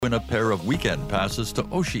Win a pair of weekend passes to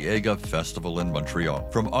Osheaga Festival in Montreal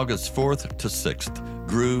from August 4th to 6th.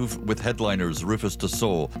 Groove with headliners Rufus Du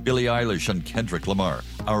Sol, Billie Eilish, and Kendrick Lamar.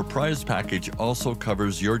 Our prize package also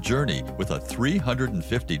covers your journey with a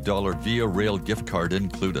 $350 Via Rail gift card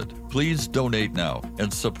included. Please donate now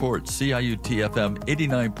and support CIUT-FM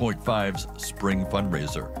 89.5's Spring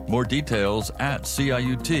Fundraiser. More details at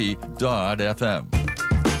CIUT.FM.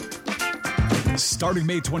 Starting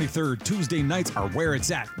May 23rd, Tuesday nights are where it's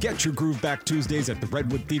at. Get your groove back Tuesdays at the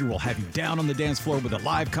Redwood Theatre will have you down on the dance floor with a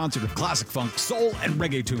live concert of classic funk, soul, and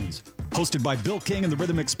reggae tunes. Hosted by Bill King and the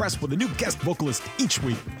Rhythm Express with a new guest vocalist each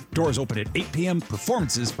week. Doors open at 8 p.m.,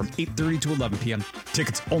 performances from 8:30 to 11 p.m.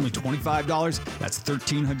 Tickets only $25. That's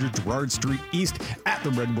 1300 Gerrard Street East at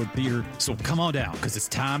the Redwood Theatre. So come on down, because it's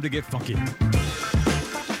time to get funky.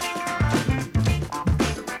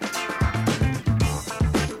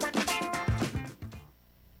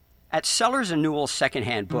 At Sellers & Newell's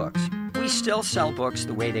Secondhand Books, we still sell books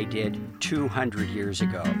the way they did 200 years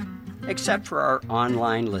ago. Except for our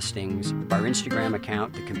online listings, our Instagram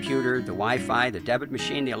account, the computer, the Wi-Fi, the debit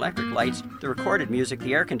machine, the electric lights, the recorded music,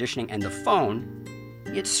 the air conditioning, and the phone,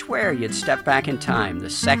 you'd swear you'd step back in time the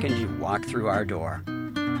second you walked through our door.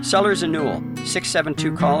 Sellers & Newell,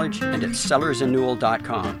 672 College, and at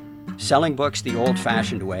sellersandnewell.com. Selling books the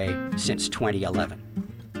old-fashioned way since 2011.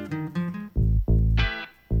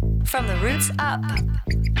 From the roots up,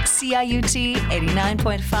 CIUT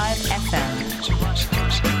 89.5 FM,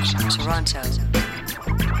 Toronto.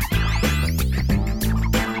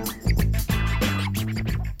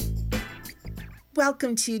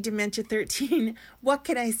 Welcome to Dementia13. What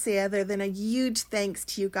can I say other than a huge thanks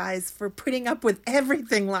to you guys for putting up with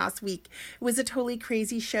everything last week. It was a totally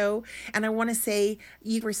crazy show, and I want to say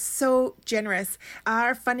you were so generous.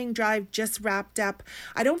 Our funding drive just wrapped up.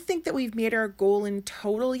 I don't think that we've made our goal in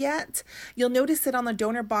total yet. You'll notice that on the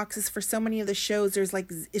donor boxes for so many of the shows,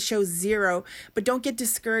 it shows 0, but don't get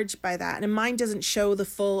discouraged by that. And mine doesn't show the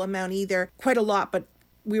full amount either, quite a lot, but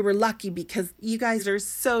we were lucky because you guys are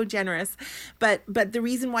so generous. But the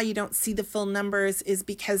reason why you don't see the full numbers is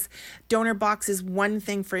because donor box is one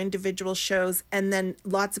thing for individual shows, and then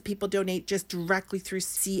lots of people donate just directly through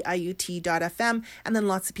CIUT.FM, and then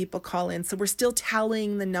lots of people call in. So we're still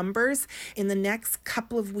tallying the numbers. In the next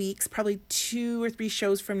couple of weeks, probably 2 or 3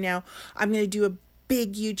 shows from now, I'm going to do a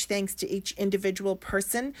big, huge thanks to each individual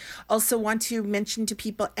person. Also want to mention to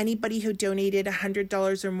people, anybody who donated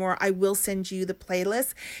 $100 or more, I will send you the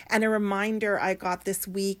playlist. And a reminder I got this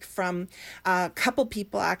week from a couple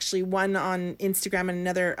people, actually, one on Instagram and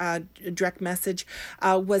another direct message,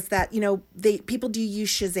 was that, people do use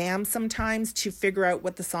Shazam sometimes to figure out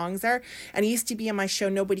what the songs are. And it used to be on my show,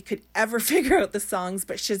 nobody could ever figure out the songs,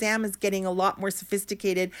 but Shazam is getting a lot more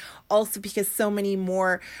sophisticated, also because so many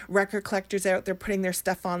more record collectors out there putting their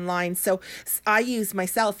stuff online. So I use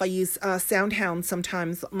Soundhound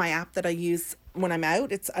sometimes, my app that I use when I'm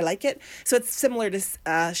out. I like it. So it's similar to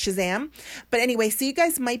Shazam. But anyway, so you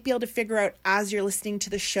guys might be able to figure out as you're listening to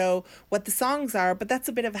the show what the songs are, but that's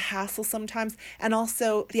a bit of a hassle sometimes. And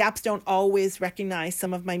also the apps don't always recognize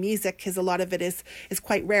some of my music because a lot of it is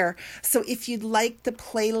quite rare. So if you'd like the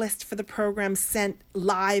playlist for the program sent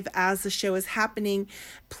live as the show is happening,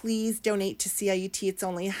 please donate to CIUT. It's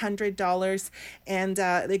only $100 and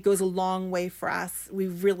it goes a long way for us. We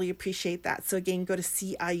really appreciate that. So again, go to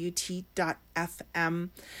CIUT.FM.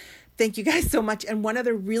 Thank you guys so much. And one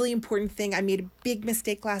other really important thing, I made a big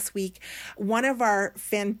mistake last week. One of our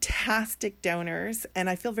fantastic donors, and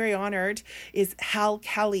I feel very honored, is Hal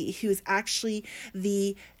Kelly, who's actually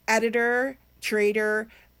the editor, curator,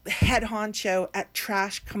 head honcho at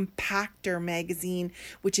Trash Compactor magazine,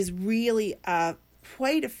 which is really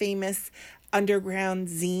quite a famous underground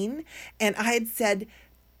zine. And I had said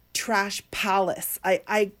Trash Palace.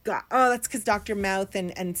 I got, that's because Dr. Mouth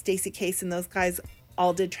and Stacey Case and those guys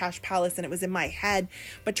all did Trash Palace, and it was in my head.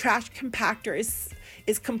 But Trash Compactor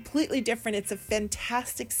is completely different. It's a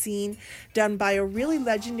fantastic scene done by a really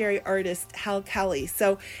legendary artist, Hal Kelly.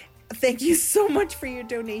 So thank you so much for your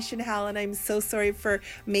donation, Hal, and I'm so sorry for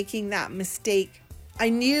making that mistake. I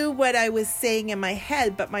knew what I was saying in my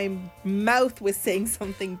head, but my mouth was saying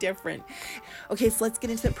something different. Okay, so let's get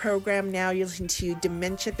into the program now. You're listening to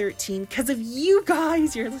Dementia13. Because of you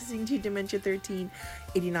guys, you're listening to Dementia13,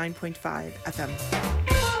 89.5 FM.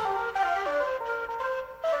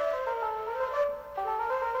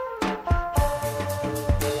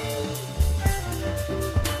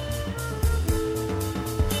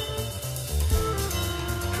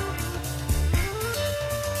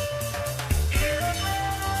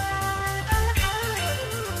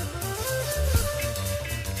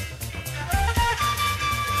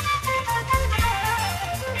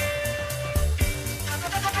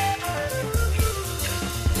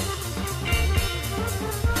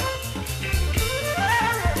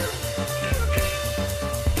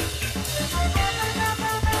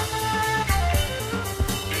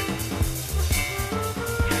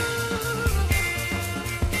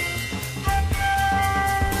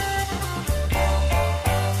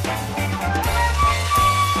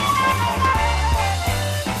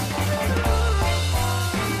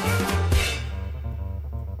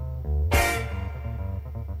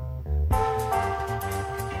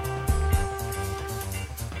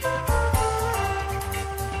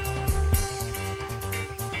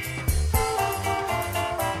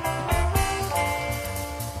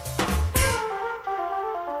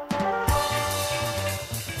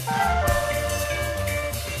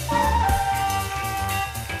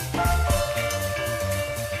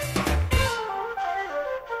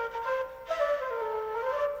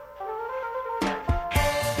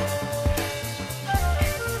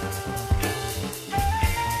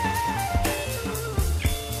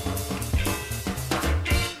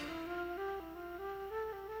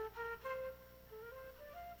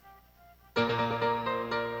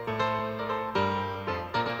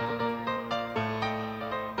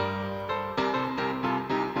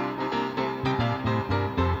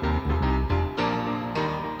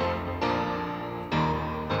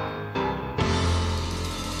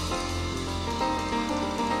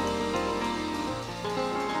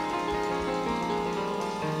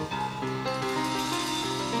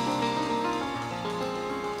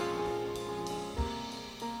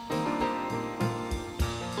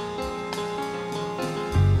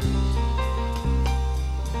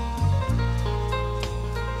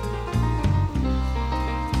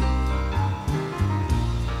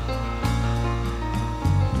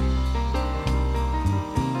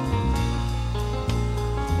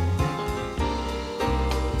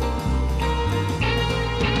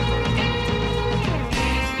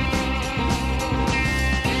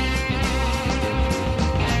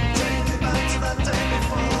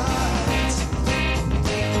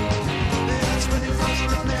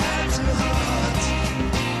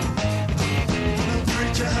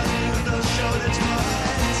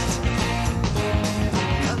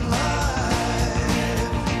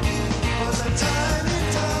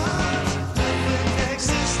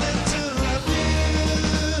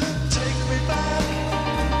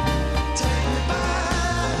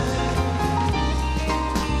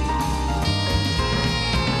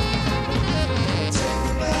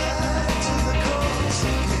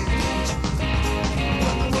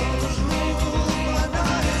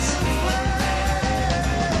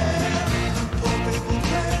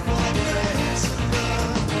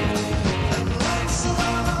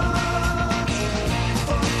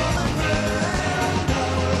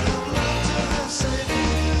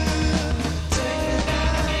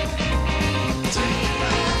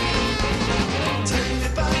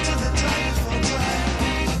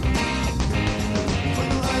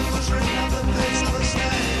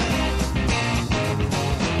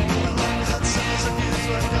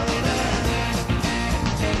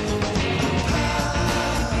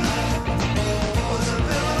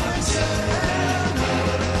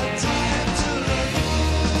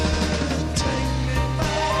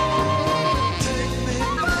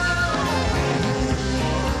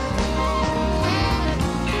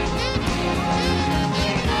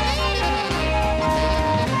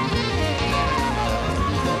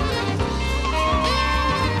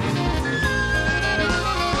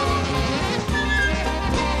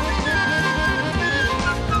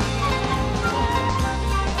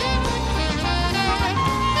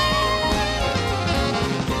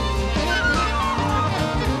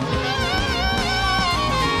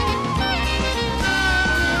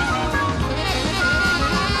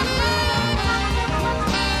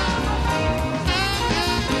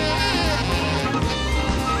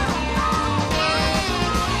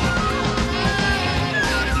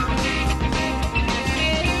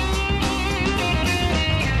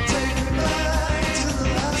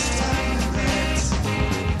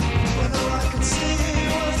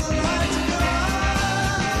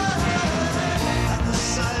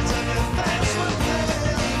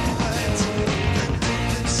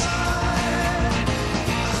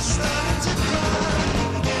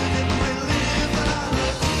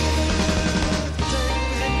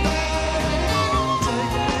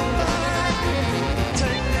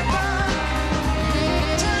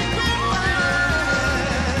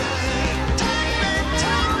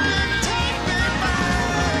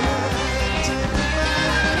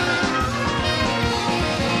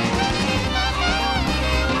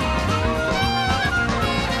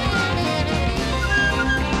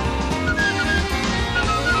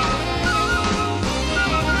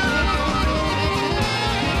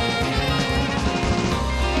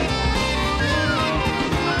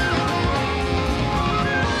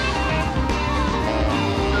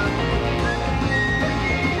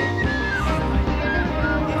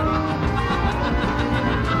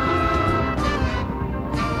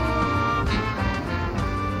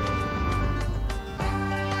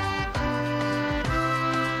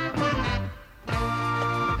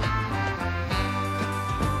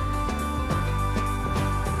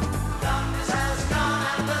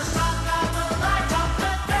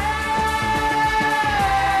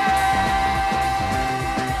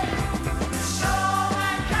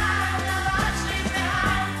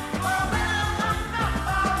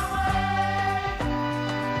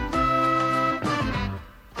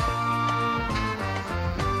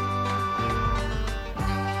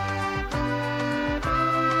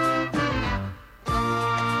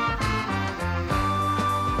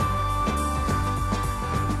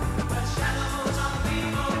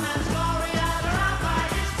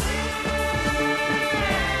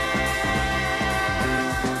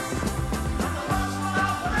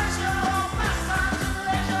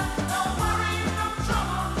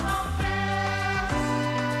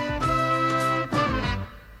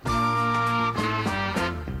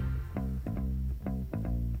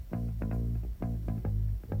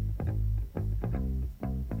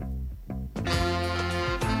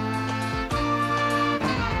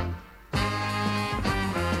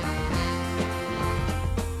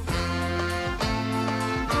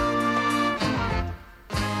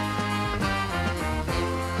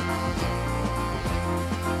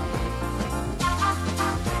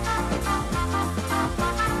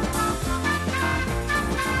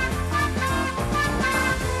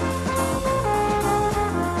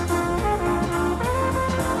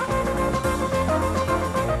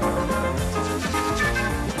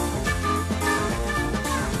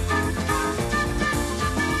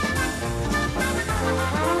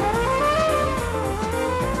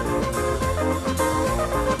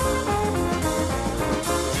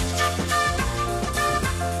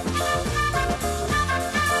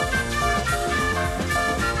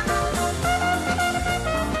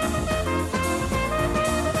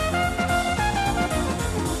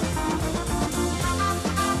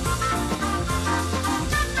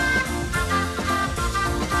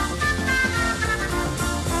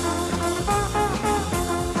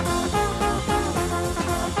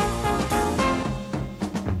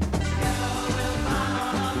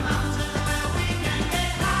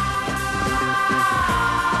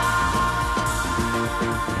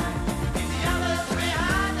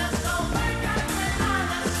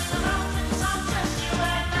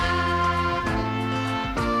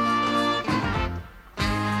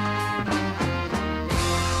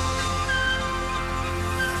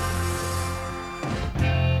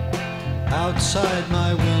 Outside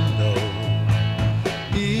my window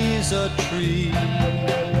is a tree.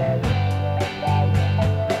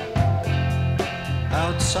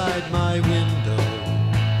 Outside my window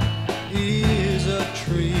is a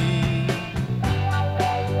tree.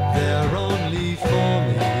 They're only for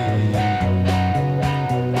me.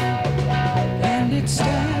 And it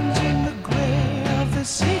stands in the gray of the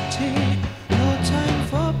city. No time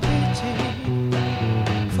for pity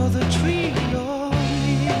for the tree or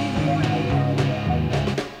me.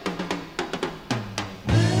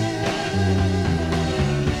 There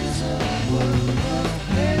is a world of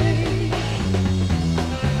pain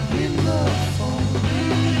in the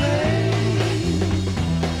falling rain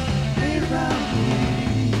around me.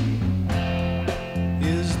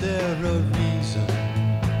 Is there a reason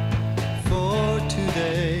for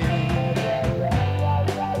today?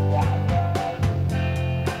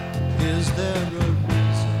 Is there a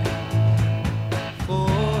reason for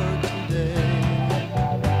today?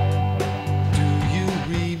 Do you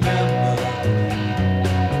remember?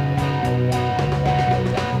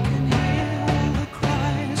 I can hear the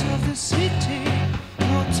cries of the city.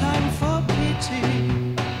 No time for pity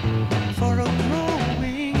for a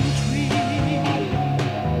growing tree.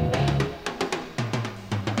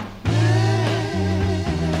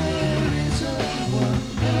 There is a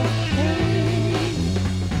world of pain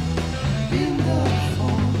in the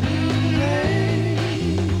falling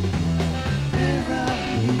rain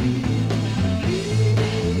around me.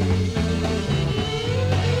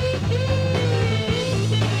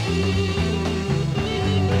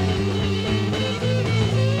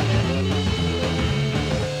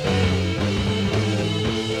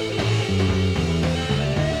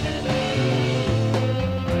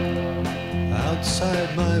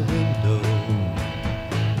 Outside my window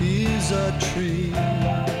is a tree.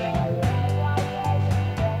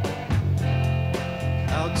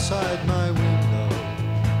 Outside my window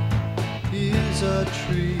is a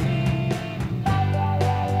tree.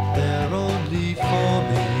 They're only for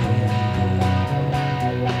me.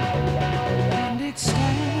 And it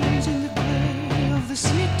stands in the gray of the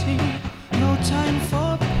city. No time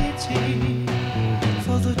for pity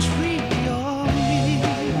for the tree or me.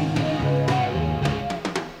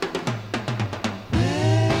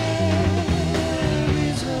 There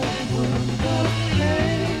is a world of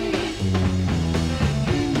pain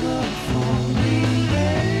in the falling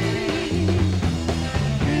rain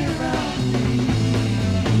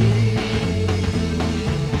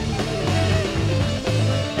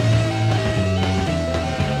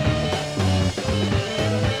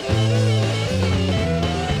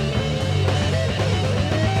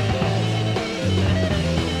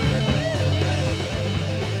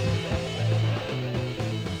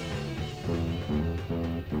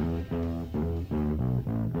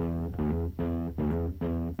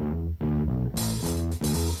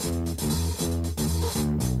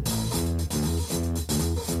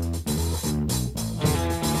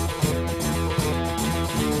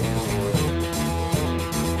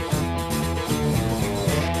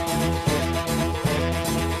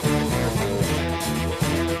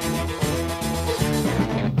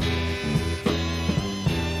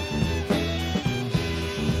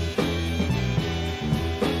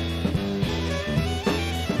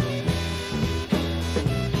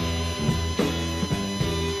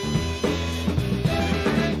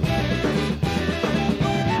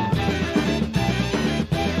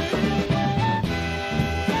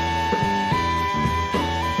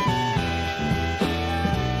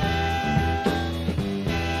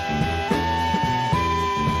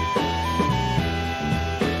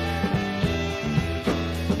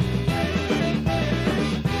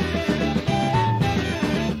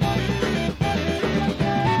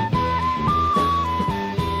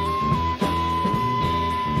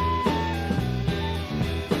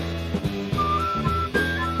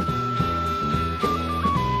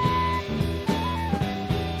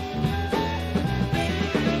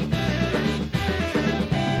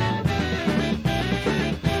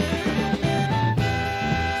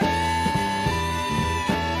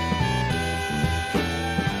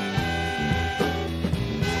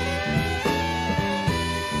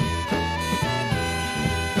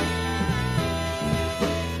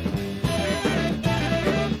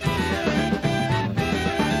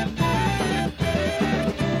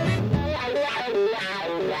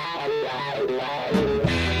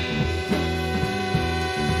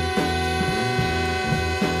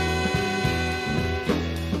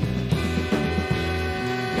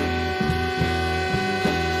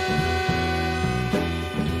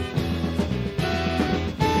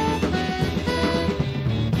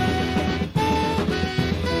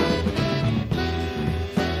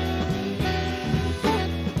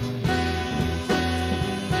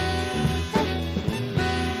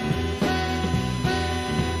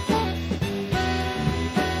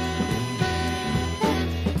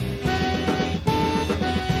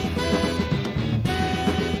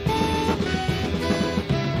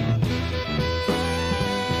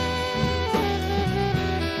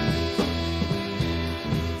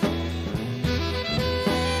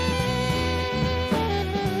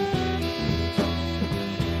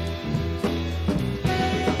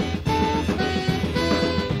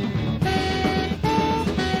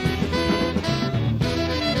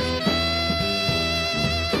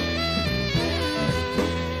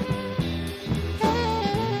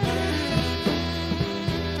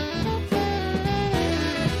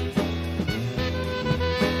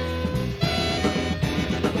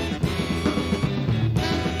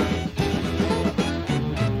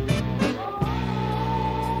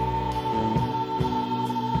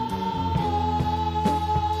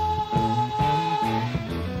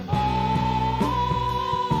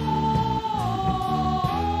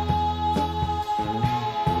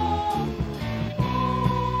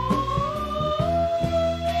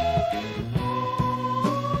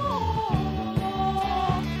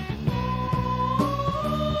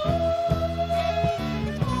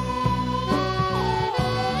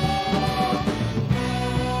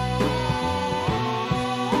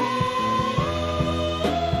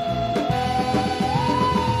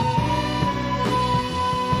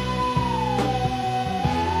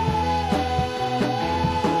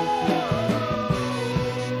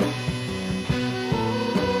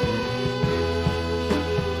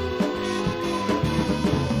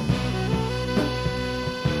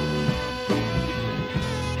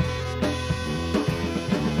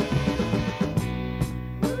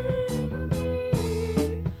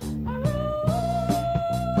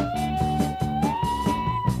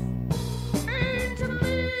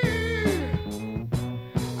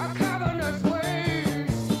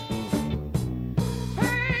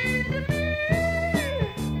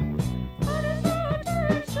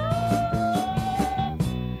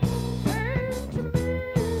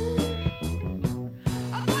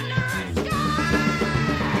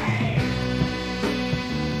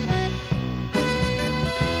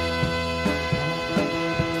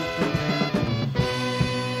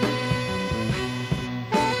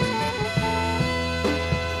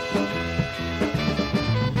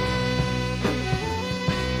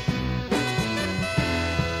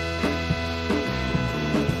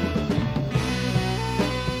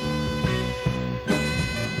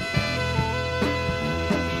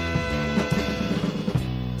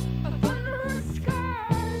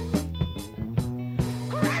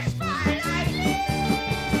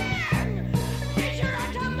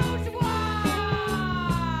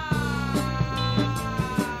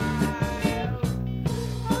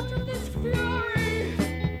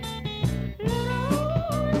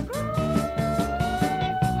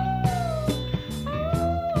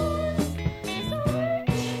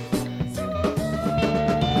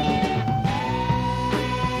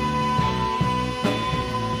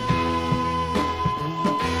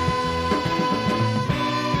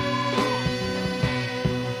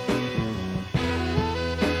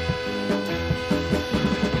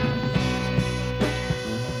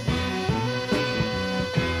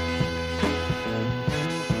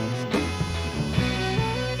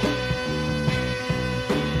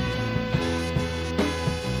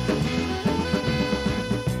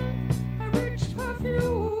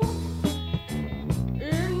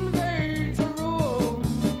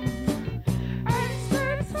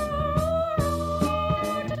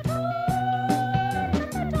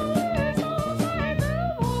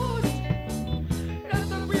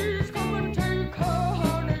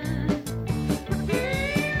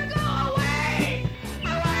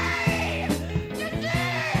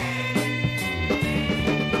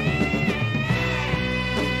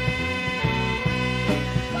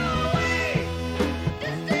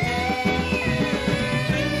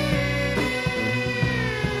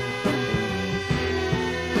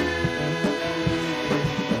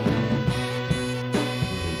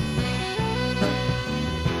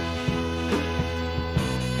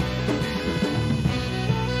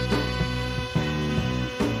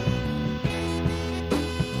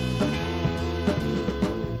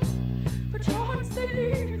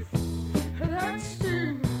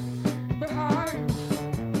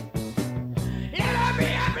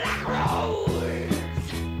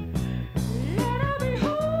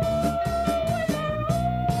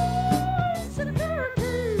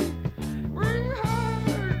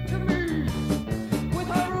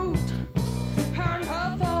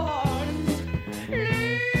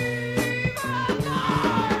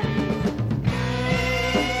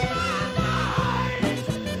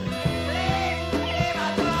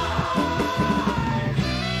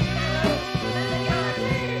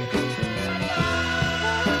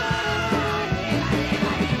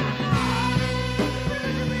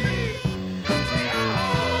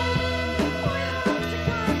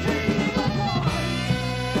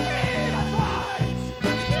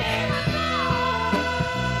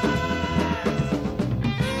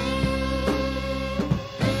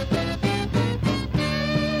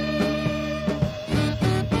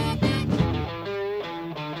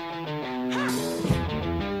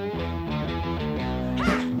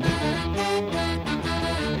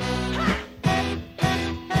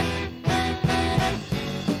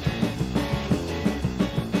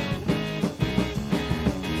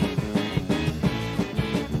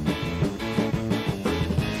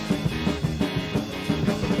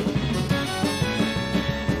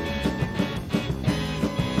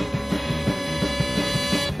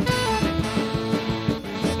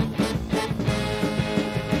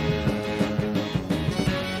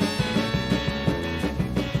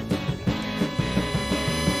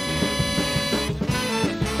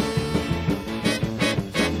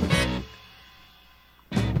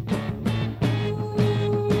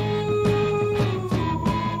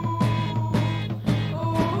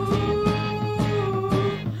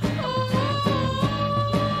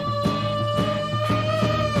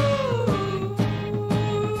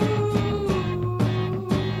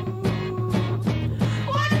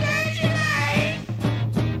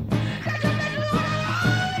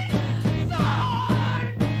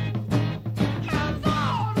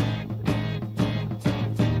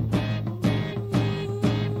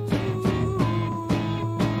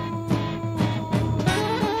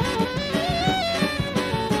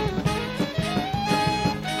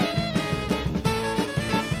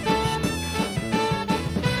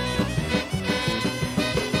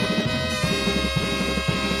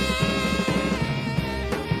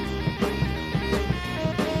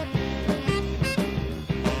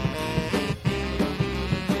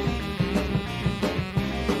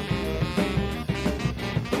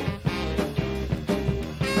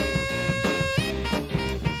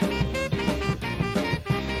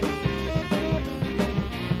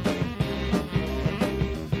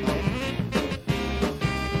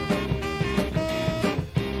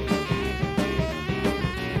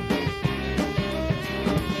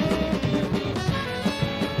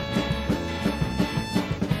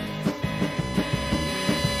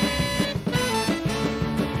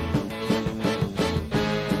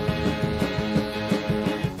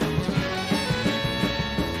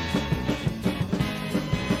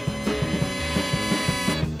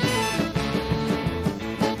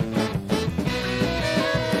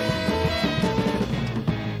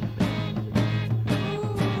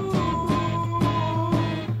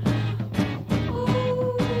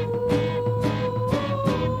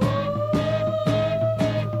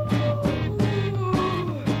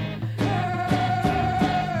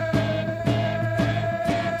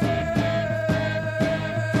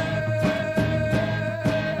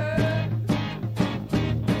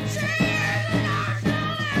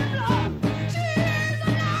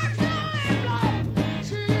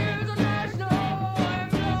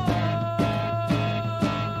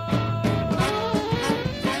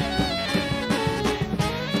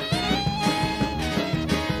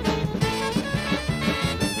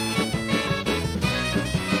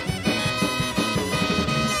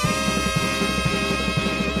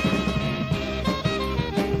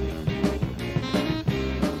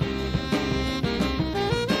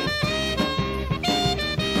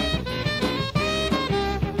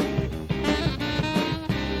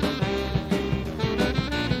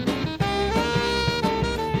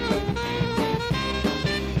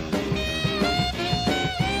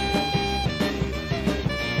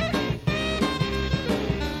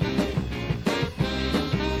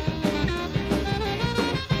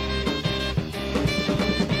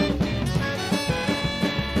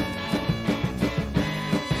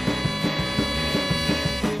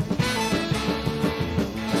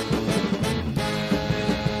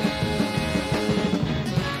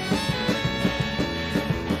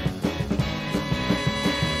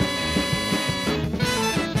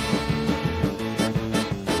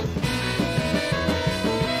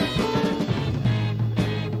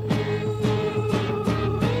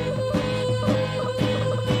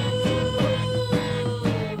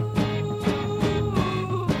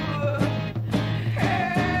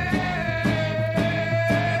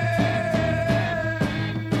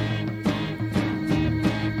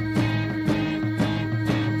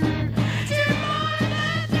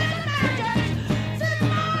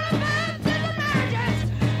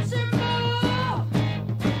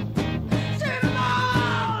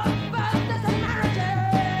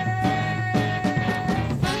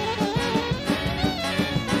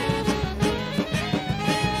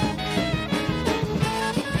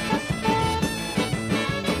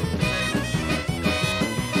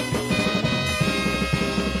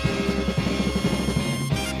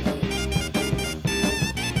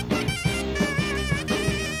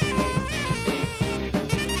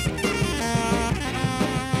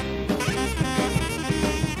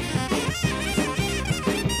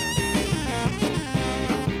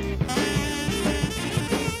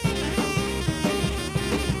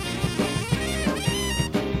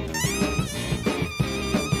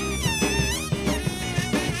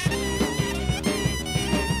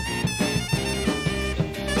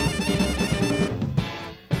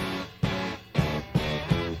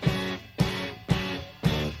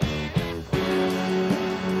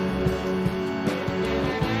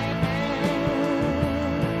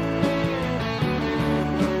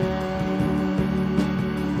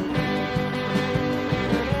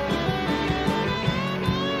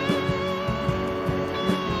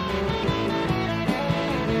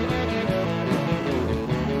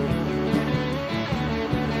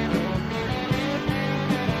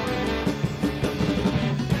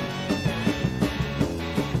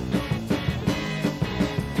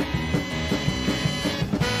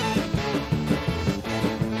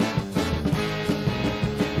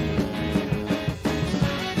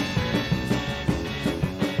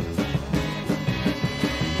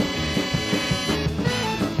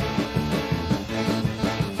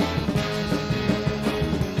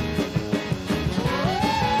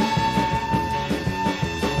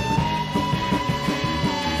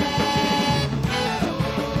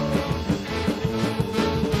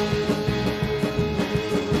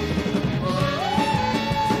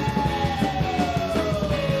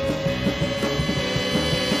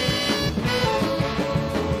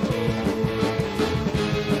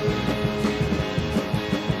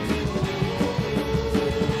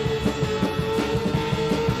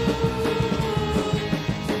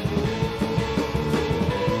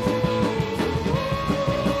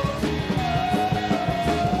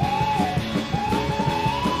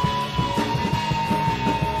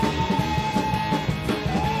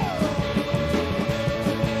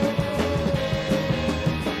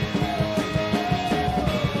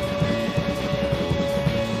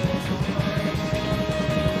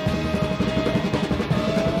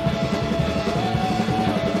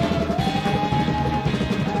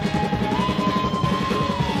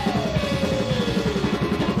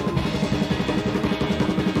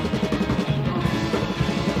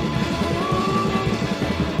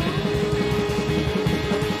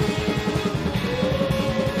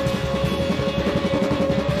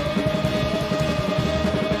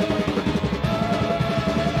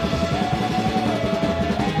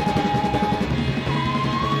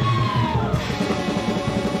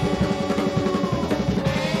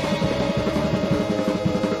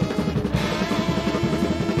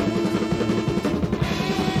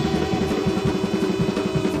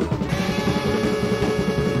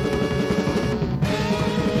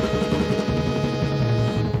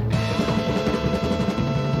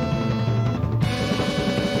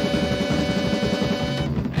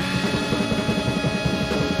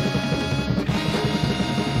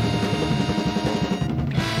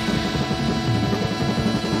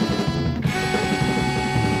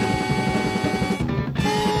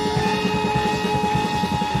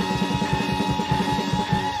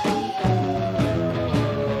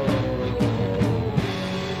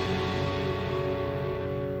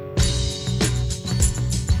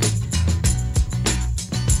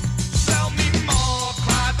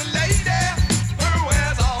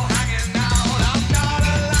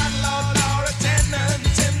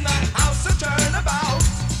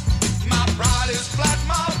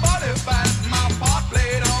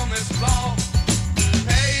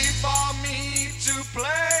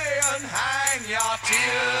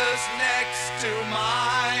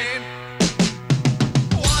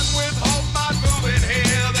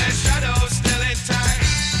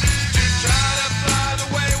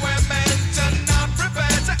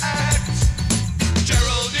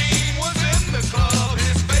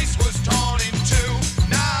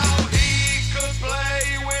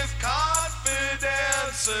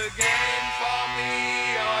once again for me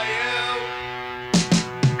or you.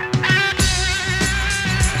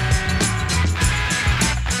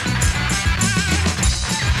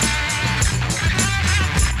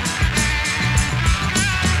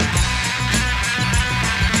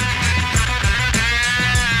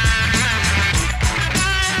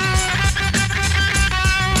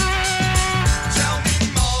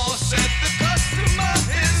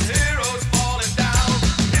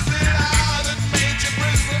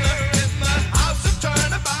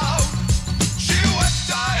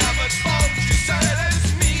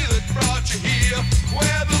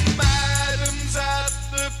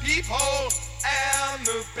 And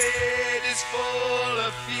the bed is full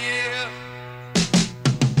of fear.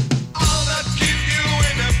 All that keep you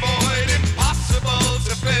in a void impossible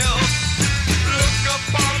to fill. Look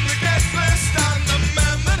upon the guest list and the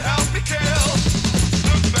men that helped me kill.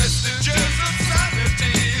 The vestiges of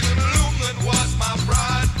sanity, the bloom that was my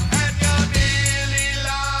pride. And you're nearly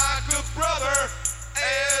like a brother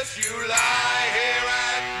as you lie here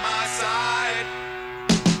at my side.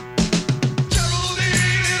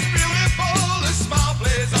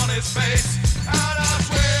 Face, and I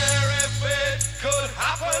swear if it could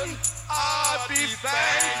happen, I'd be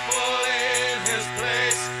thankful in his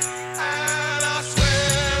place. And I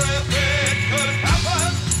swear if it could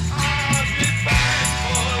happen, I'd be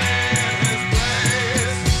thankful in his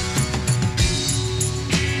place.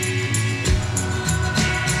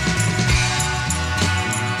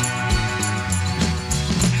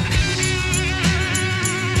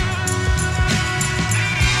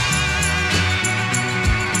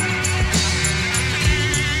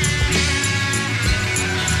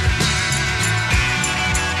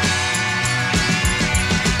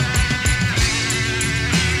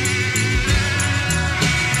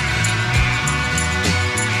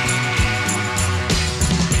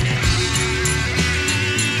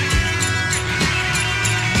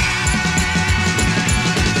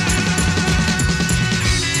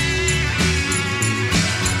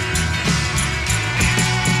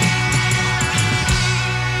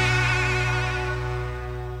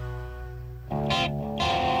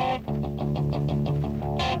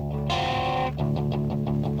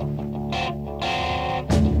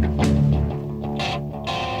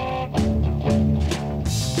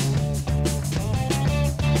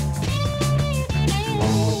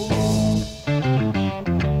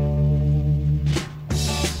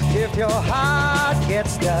 If your heart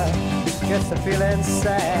gets stuck, gets the feeling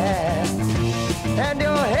sad, and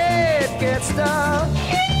your head gets stuck,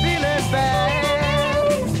 feeling bad,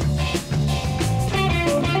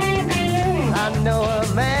 I know a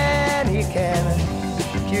man, he can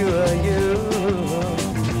cure you,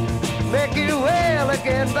 make you well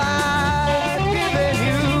again by giving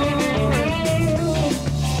you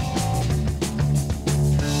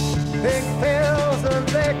pink pills and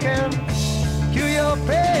they can cure your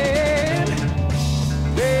pain.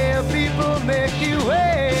 Their people make you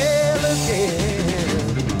well again.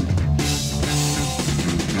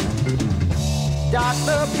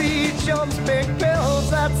 Dr. Beecham's pink pills,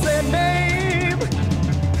 that's their name.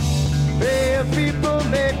 Their people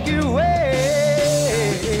make you well.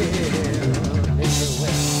 Make you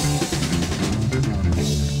well.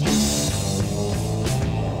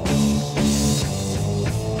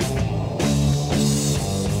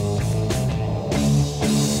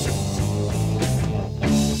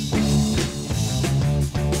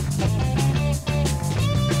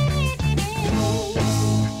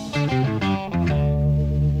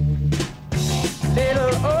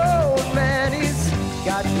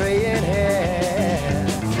 Graying hair,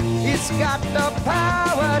 he's got the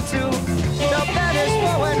power to banish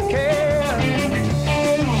war and care.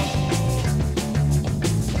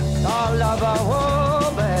 All of a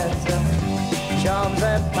woman's charms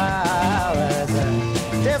and powers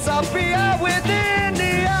disappear within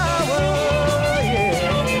the hour.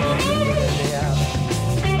 Yeah.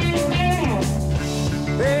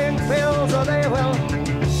 Pink pills, or they will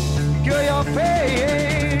cure your pain.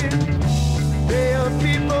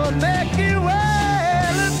 People make you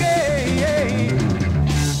well again.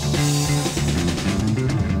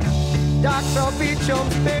 Dr.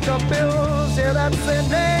 Beecham's bigger pills, yeah, that's the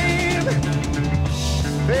name.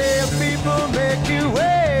 Their people make you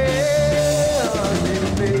well. They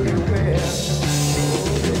make you well.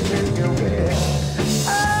 They make you well.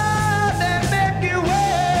 Ah, they make you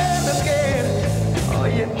well again. Oh,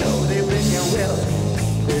 you know they make you well.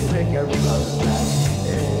 They make you well.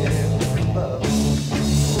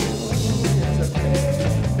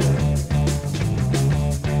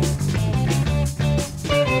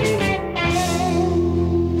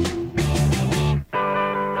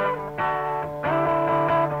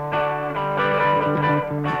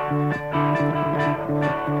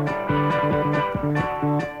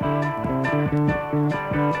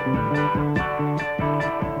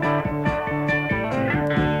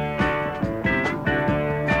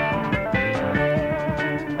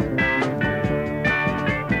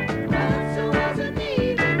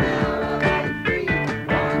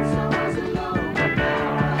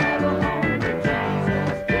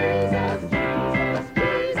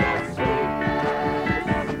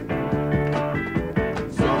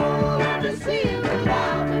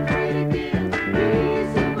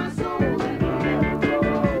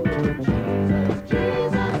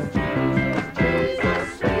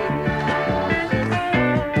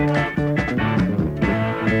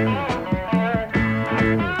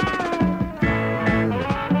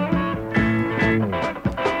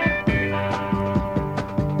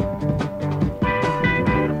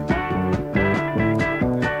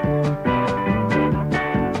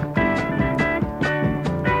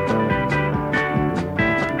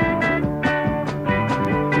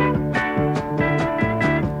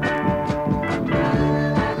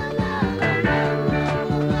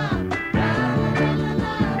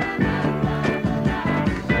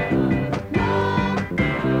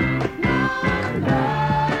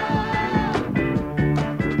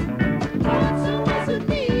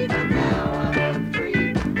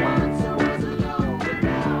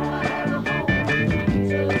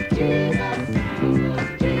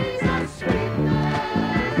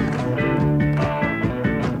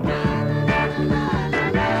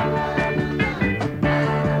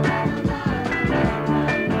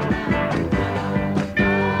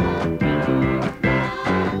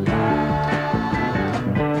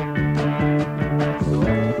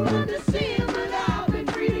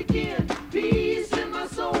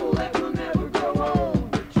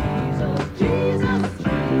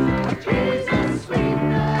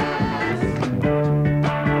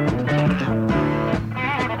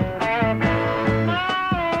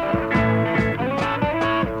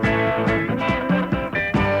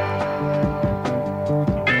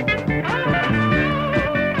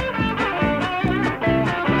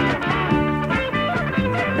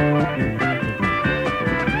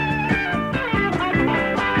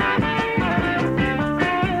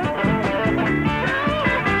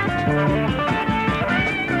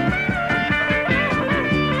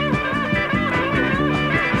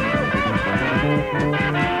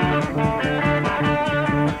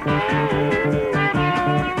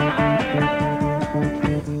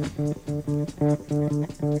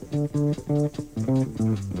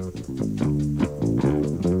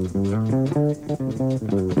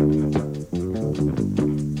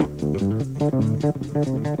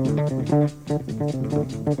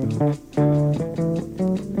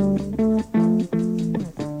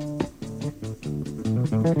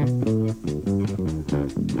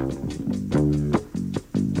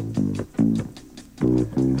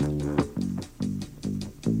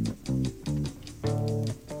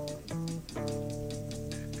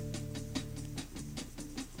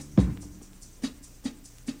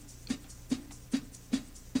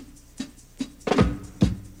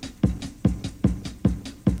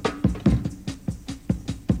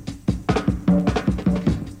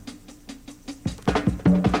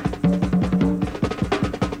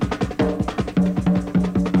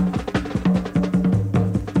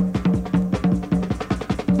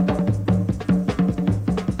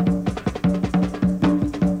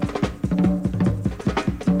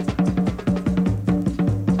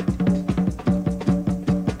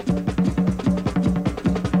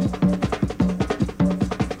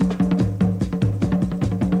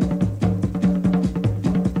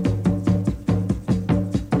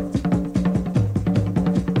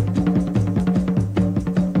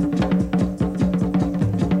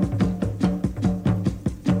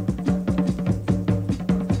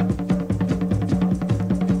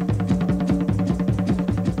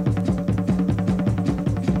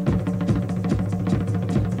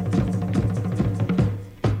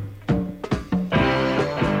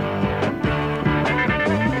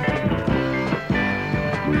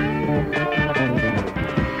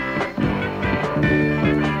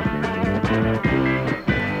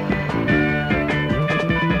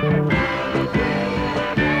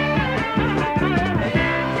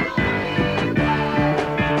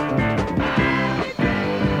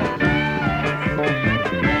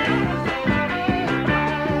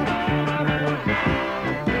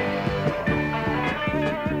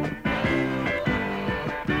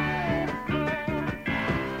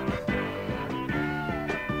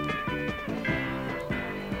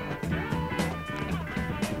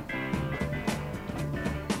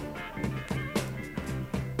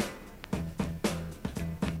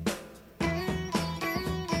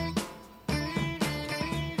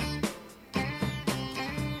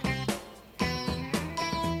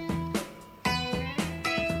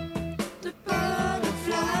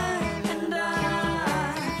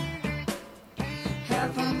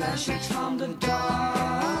 message from the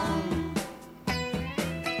dawn.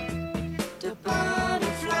 The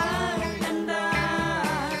butterfly and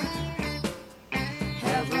I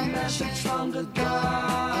have a message from the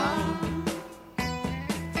dawn.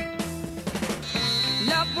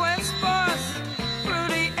 Love whispers through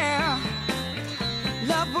the air.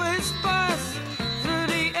 Love whispers through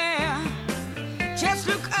the air. Just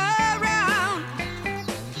look around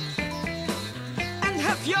and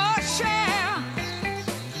have your share.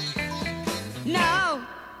 Now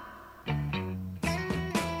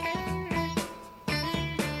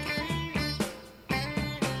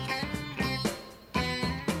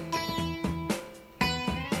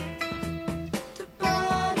the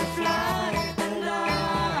butterfly and I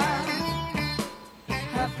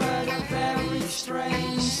have heard a very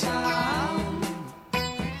strange sound.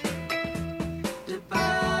 The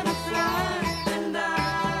butterfly and I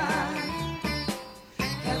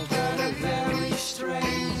have heard a very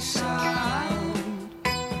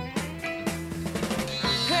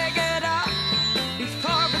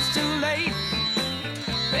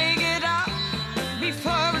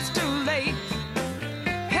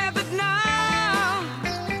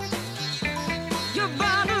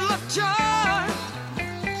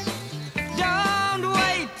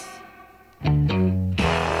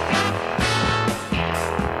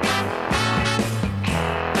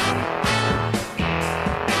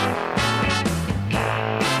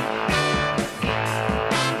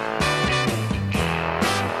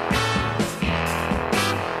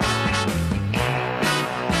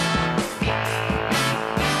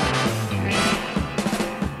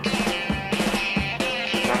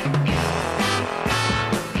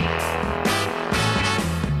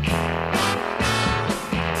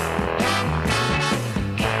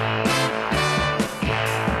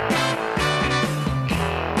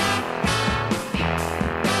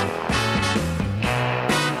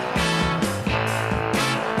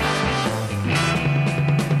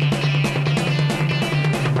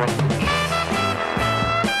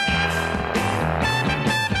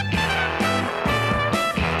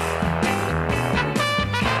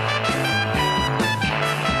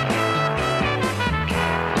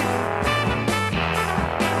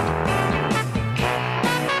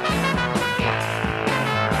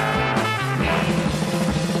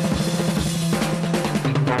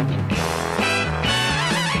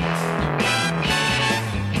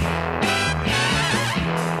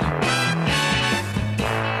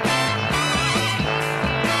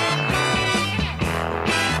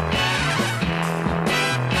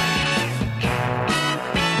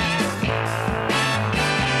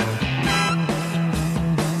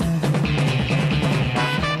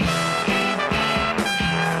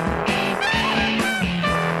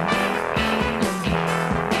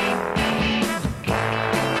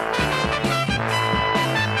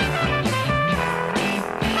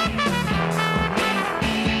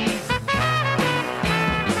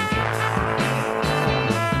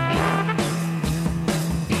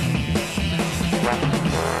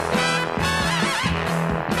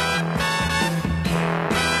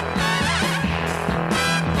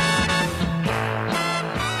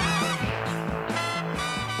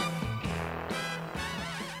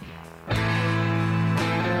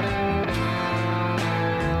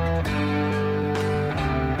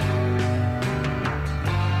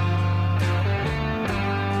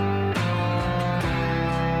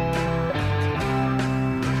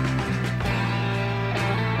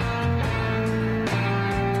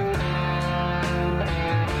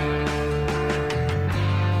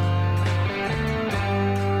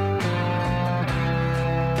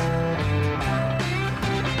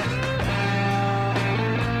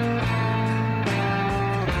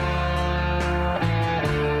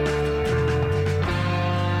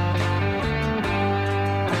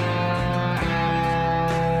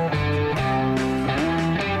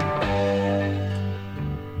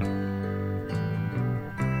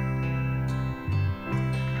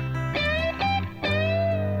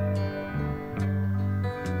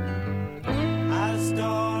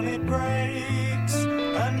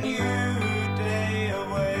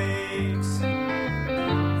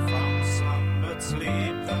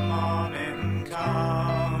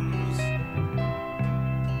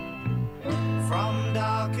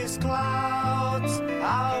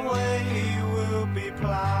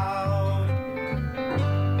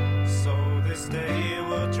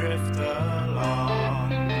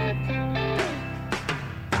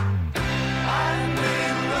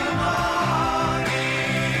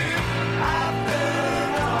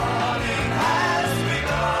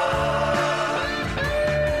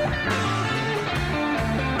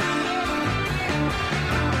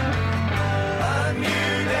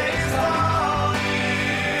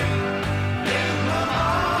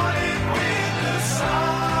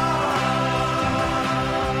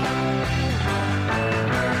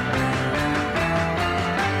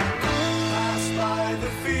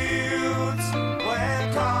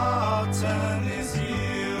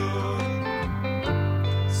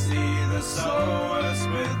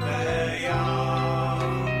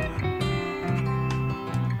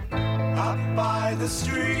by the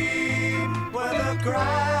stream where the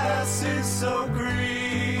grass is so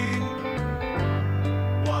green.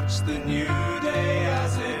 Watch the new day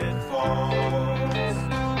as it falls.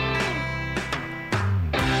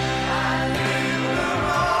 And in the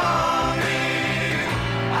morning,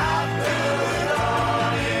 after the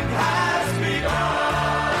dawning has begun,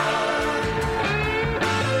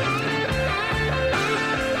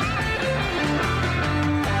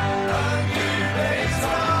 a new day's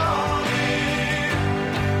dawning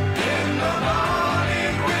in the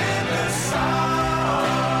morning with the sun.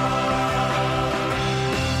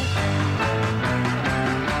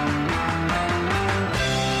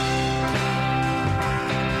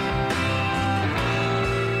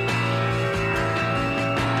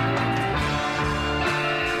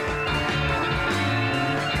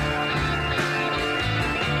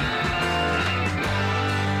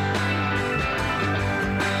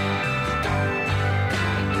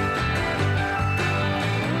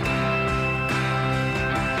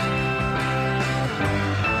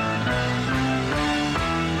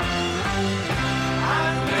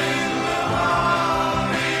 And in the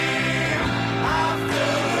morning, after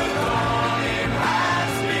the dawning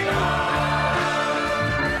has begun, a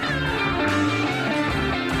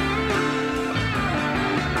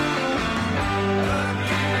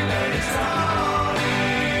new day's dawning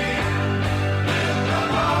in the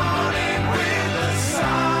morning with the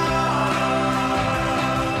sun.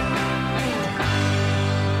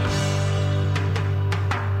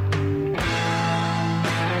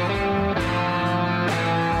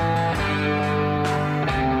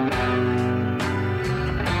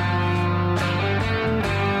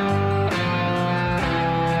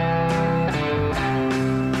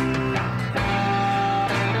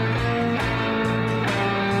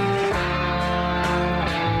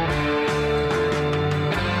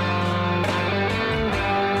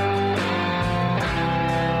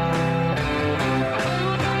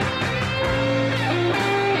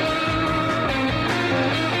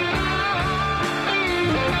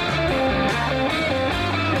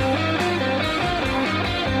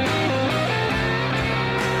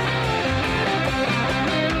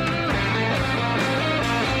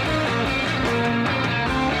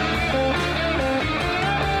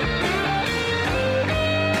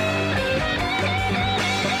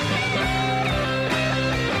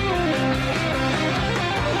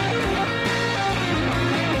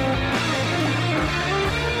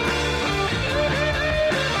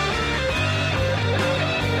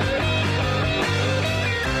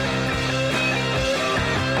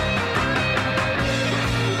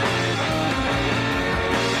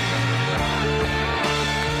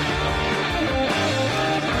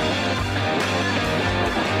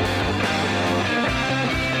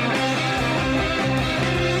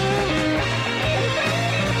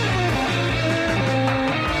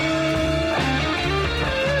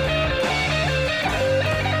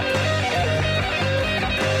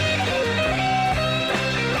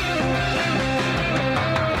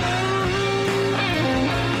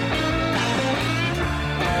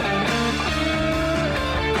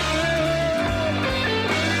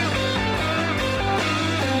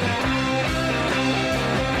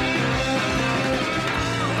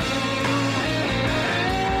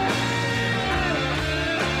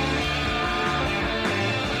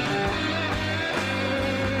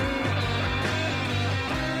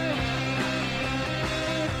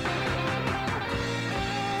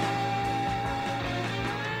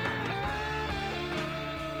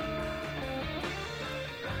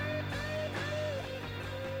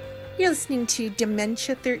 You're listening to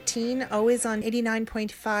Dementia13, always on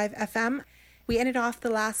 89.5 FM. We ended off the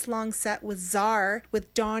last long set with Czar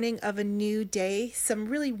with Dawning of a New Day, some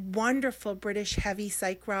really wonderful British heavy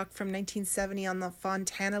psych rock from 1970 on the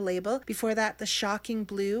Fontana label. Before that, The Shocking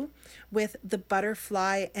Blue with The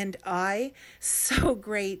Butterfly and I. So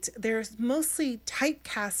great. They're mostly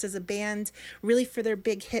typecast as a band really for their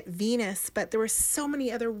big hit Venus, but there were so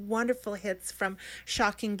many other wonderful hits from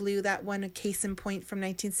Shocking Blue. That one, a case in point, from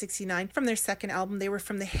 1969 from their second album. They were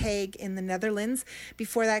from The Hague in the Netherlands.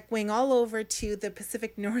 Before that, going all over to the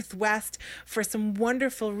Pacific Northwest for some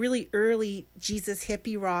wonderful, really early Jesus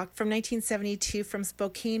hippie rock from 1972 from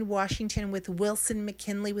Spokane, Washington, with Wilson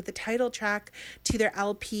McKinley with the title track to their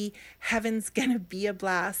LP Heaven's Gonna Be a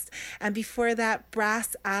Blast. And before that,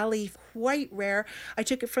 Brass Alley, quite rare. I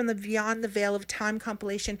took it from the Beyond the Veil of Time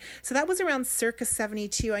compilation. So that was around circa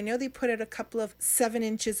 72. I know they put out a couple of 7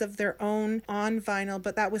 inches of their own on vinyl,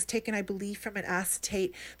 but that was taken, I believe, from an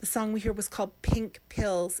acetate. The song we heard was called Pink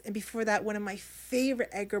Pills. And before that, one of my favorite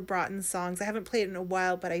Edgar Broughton songs, I haven't played it in a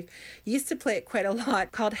while, but I used to play it quite a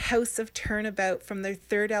lot, called House of Turnabout from their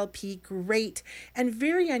third LP. Great and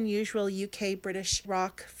very unusual UK British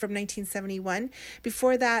rock from 1971.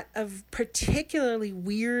 Before that, a particularly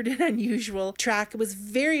weird and unusual track. It was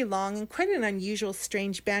very long and quite an unusual,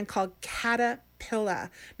 strange band called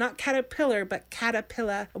Caterpillar. Not Caterpillar, but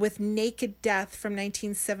Caterpillar with Naked Death from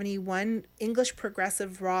 1971. English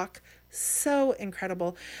progressive rock. So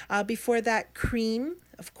incredible. Before that, Cream.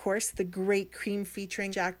 Of course, the great Cream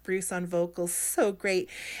featuring Jack Bruce on vocals. So great.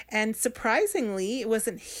 And surprisingly, it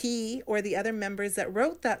wasn't he or the other members that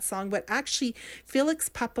wrote that song, but actually Felix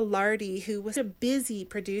Pappalardi, who was a busy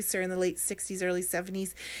producer in the late 60s, early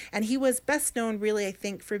 70s. And he was best known, really, I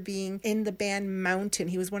think, for being in the band Mountain.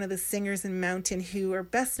 He was one of the singers in Mountain who are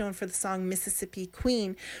best known for the song Mississippi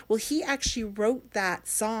Queen. Well, he actually wrote that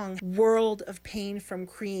song, World of Pain from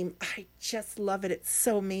Cream. I just love it. It's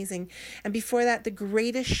so amazing. And before that, The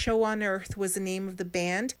Greatest Show on Earth was the name of the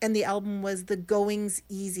band, and the album was The Goings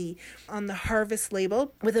Easy on the Harvest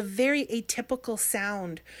label, with a very atypical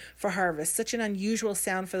sound for Harvest, such an unusual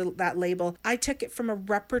sound for that label. I took it from a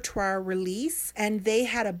repertoire release, and they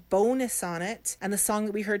had a bonus on it, and the song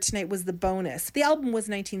that we heard tonight was the bonus. The album was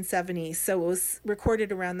 1970, so it was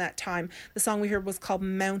recorded around that time. The song we heard was called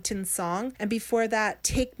Mountain Song, and before that,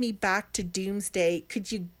 Take Me Back to Doomsday.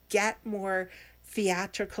 Could you get more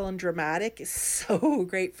theatrical and dramatic? Is so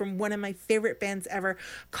great, from one of my favorite bands ever,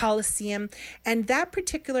 Colosseum. And that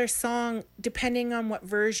particular song, depending on what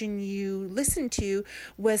version you listen to,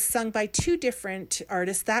 was sung by 2 different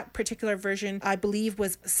artists. That particular version, I believe,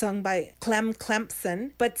 was sung by Clem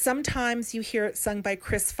Clempson, but sometimes you hear it sung by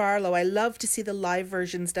Chris Farlow. I love to see the live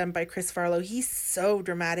versions done by Chris Farlow. He's so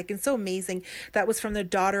dramatic and so amazing. That was from the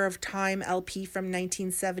Daughter of Time LP from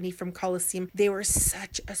 1970 from Colosseum. They were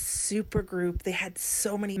such a super group. They had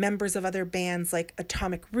so many members of other bands like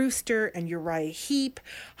Atomic Rooster and Uriah Heep,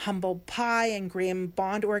 Humble Pie and Graham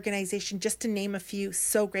Bond Organization, just to name a few.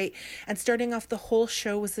 So great. And starting off the whole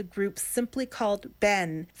show was a group simply called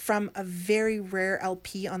Ben from a very rare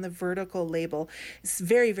LP on the Vertical label. It's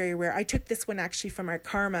very, very rare. I took this one actually from our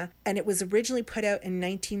Karma, and it was originally put out in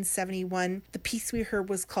 1971. The piece we heard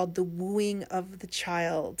was called The Wooing of the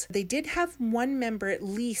Child. They did have one member at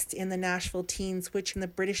least in the Nashville Teens, which in the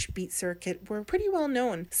British beat circuit were pretty well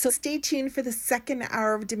known. So stay tuned for the second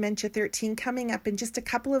hour of Dementia 13 coming up in just a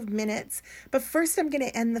couple of minutes. But first, I'm going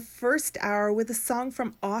to end the first hour with a song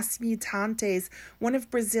from Os Mutantes, one of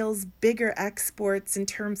Brazil's bigger exports in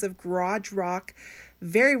terms of garage rock.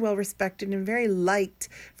 Very well respected and very liked,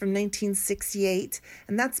 from 1968.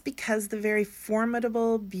 And that's because the very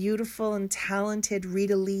formidable, beautiful, and talented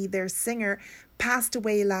Rita Lee, their singer, passed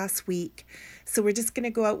away last week. So we're just going to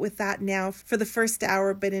go out with that now for the first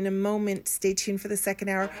hour, but in a moment, stay tuned for the second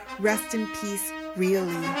hour. Rest in peace, Rita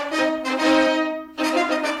Lee.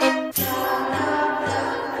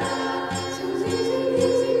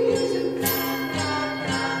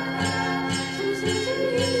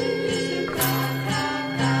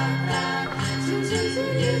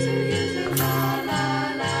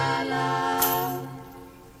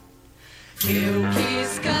 Eu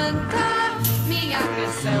quis cantar minha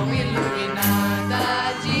canção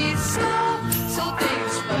iluminada de sol. Soltei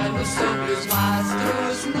os panos sobre os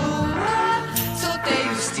mastros no ar. Soltei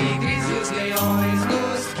os tigres e os leões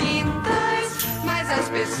nos quintais. Mas as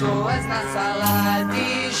pessoas na sala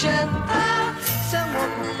de jantar são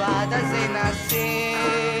ocupadas em nascer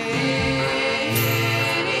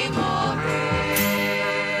e morrer.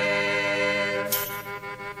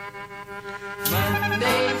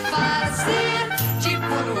 Mandei fazer de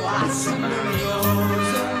puro aço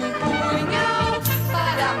luminoso punhal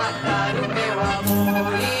para matar o meu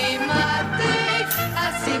amor, e matei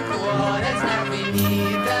às 5 horas na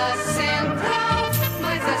Avenida Central.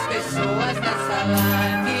 Mas as pessoas na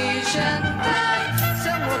sala de jantar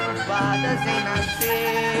são ocupadas em nascer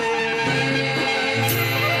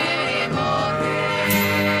e morrer.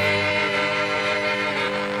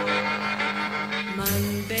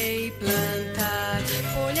 Mandei plantar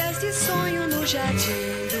folhas de sonho no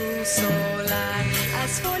jardim do solar.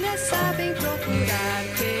 As folhas sabem procurar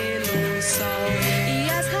pelo sol e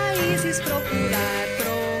as raízes procurar.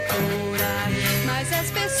 Mas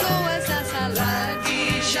as pessoas na sala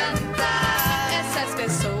de jantar, essas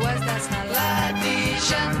pessoas na sala de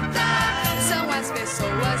jantar, são as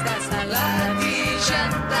pessoas da sala de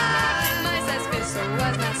jantar. Mas as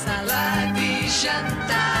pessoas na sala de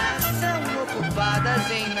jantar são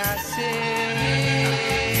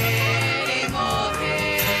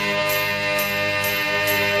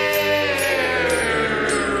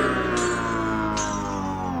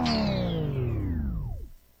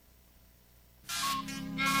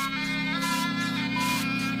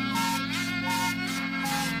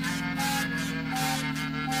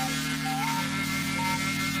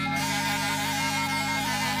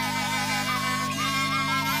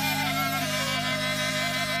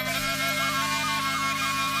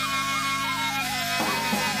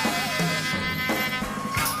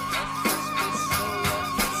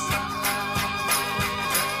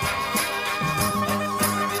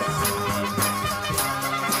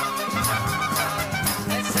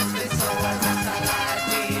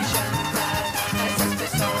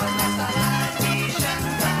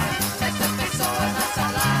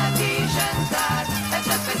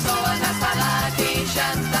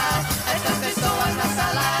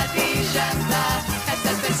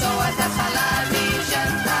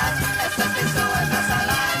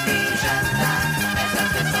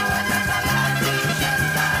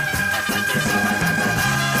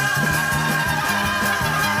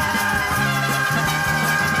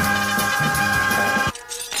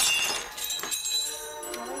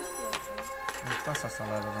Passa a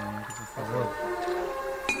salada pra mim, por favor.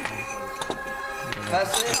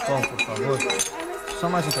 Pão, por favor. Só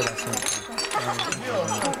mais um pedacinho.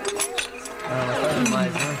 Não, mas tá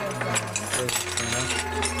demais, né?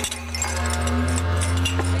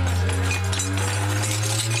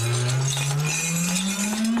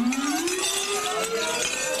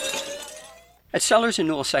 At Sellers and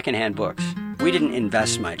Newell Secondhand Books, we didn't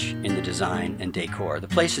invest much in the design and decor. The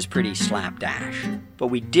place is pretty slapdash. But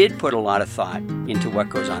we did put a lot of thought into what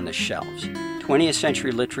goes on the shelves. 20th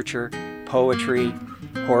century literature, poetry,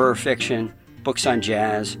 horror fiction, books on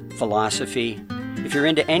jazz, philosophy. If you're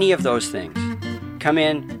into any of those things, come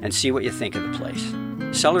in and see what you think of the place.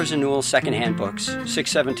 Sellers and Newell Secondhand Books,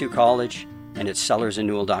 672 College, and at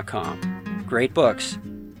sellersandnewell.com. Great books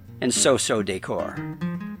and so-so decor.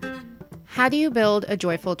 How do you build a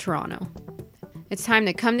joyful Toronto? It's time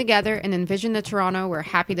to come together and envision the Toronto we're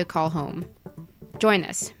happy to call home. Join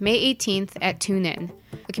us May 18th at Tune In,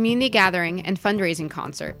 a community gathering and fundraising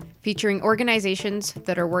concert featuring organizations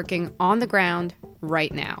that are working on the ground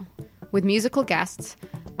right now. With musical guests,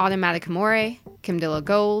 Automatic Amore, Kim De La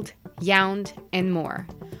Gold, Yound, and more.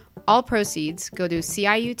 All proceeds go to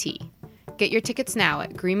CIUT. Get your tickets now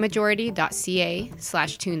at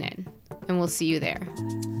greenmajority.ca/tunein, and we'll see you there.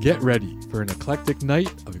 Get ready for an eclectic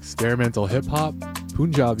night of experimental hip-hop,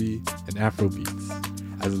 Punjabi, and Afrobeats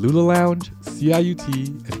as Lula Lounge, CIUT,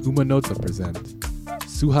 and Umanota present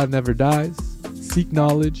Suha Never Dies, Seek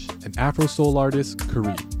Knowledge, and Afro Soul artist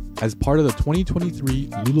Kari as part of the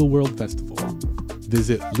 2023 Lula World Festival.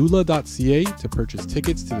 Visit lula.ca to purchase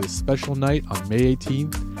tickets to this special night on May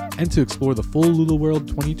 18th and to explore the full Lula World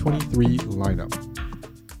 2023 lineup.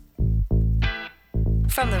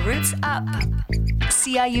 From the roots up,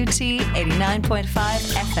 CIUT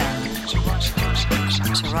 89.5 FM,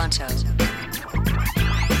 Toronto.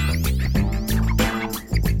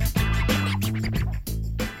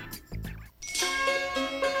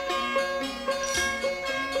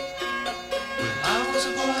 When I was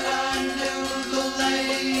a boy, I knew the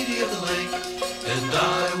lady of the lake, and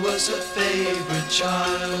I was her favorite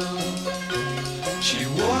child. She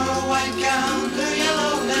wore a white gown, her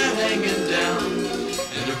yellow hair hanging down,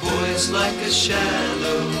 and her voice like a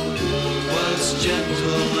shallow was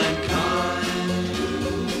gentle and kind.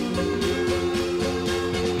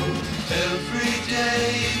 Every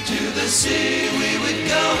day to the sea we would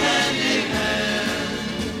go hand in hand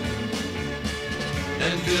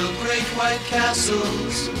and build great white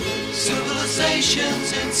castles,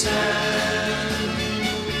 civilizations in sand.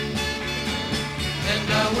 And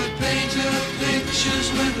I would paint her pictures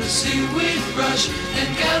with a seaweed brush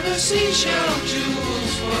and gather seashell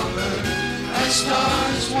jewels for her as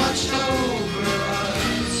stars watched over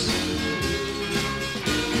us.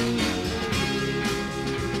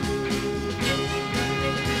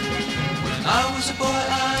 When I was a boy, I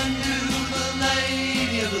knew the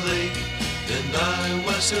lady of the lake, and I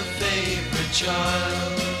was her favorite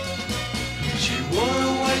child. She wore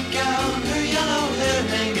a white gown, her yellow hair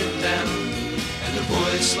hanging down, and a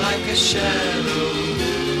voice like a shadow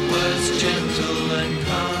was gentle and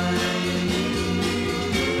kind.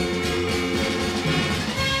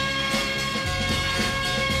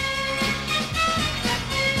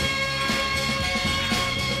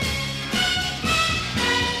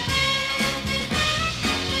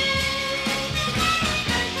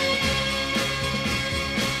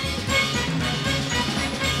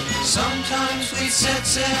 Sometimes we set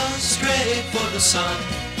sail straight for the sun,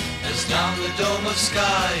 as down the dome of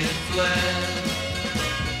sky it fled.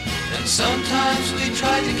 And sometimes we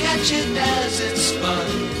tried to catch it as it spun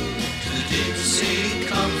to the deep sea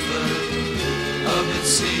comfort of its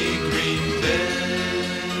sea green bed.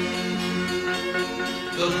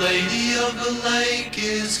 The lady of the lake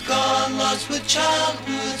is gone, lost with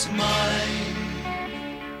childhood's mind,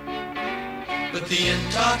 but the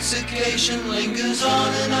intoxication lingers on,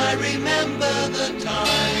 and I remember the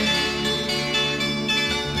time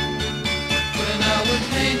when I would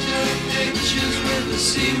paint her pictures with a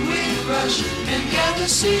seaweed brush and gather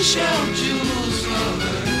seashell jewels for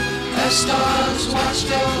her as stars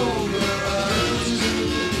watched over us.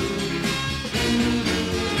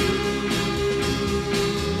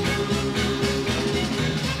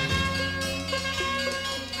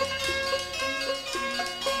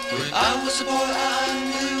 When I was a boy, I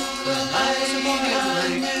knew the lady of the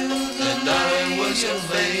lake, and I was her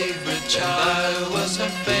favorite child. I was her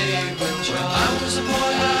favorite child. When I was a boy, I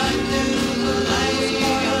knew the lady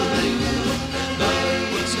of the lake, and I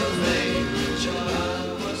was her favorite child. I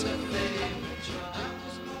was her favorite child.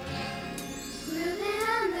 Moving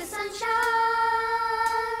on the sunshine,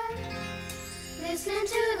 listening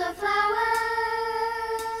to the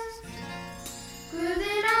flowers.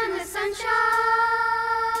 Grooving on the sunshine,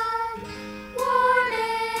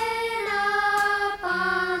 warming up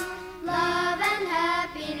on love and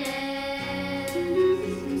happiness.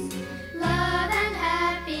 Love and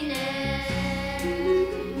happiness.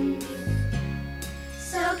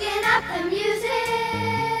 Soaking up the music,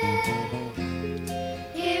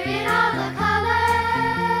 hearing all the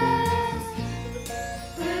colors.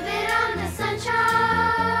 Grooving on the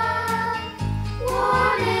sunshine,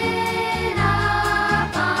 warming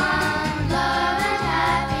up on love and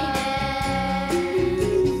happiness.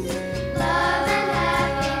 Love and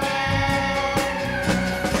happiness.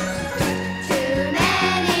 Too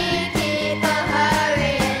many people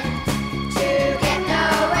hurrying to get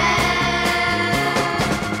nowhere.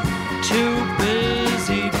 Too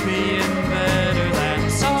busy being better than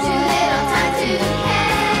Too little time to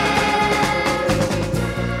care.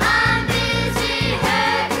 I'm busy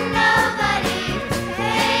hurting nobody,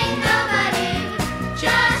 ain't nobody,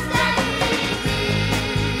 just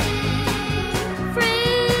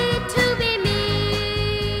free to be me.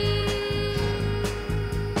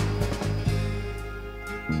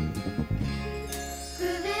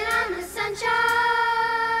 Grooving on the sunshine,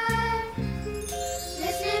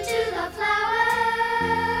 listening to the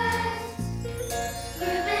flowers.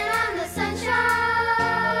 Grooving on the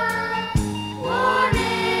sunshine,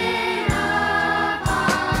 warming up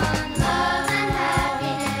on love and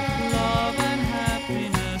happiness. love and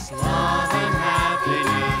happiness, love and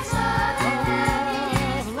happiness.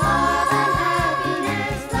 Love and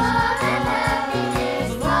happiness, love and happiness,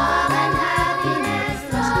 love and happiness,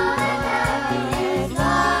 love and happiness,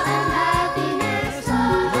 love and happiness,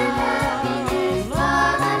 love and happiness,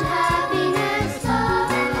 love and happiness, love and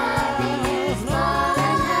happiness, love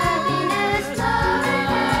and happiness, love and happiness, love and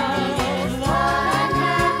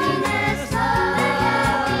happiness,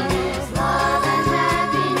 love and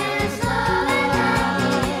happiness, love and happiness,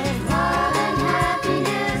 love and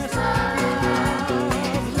happiness, love and happiness,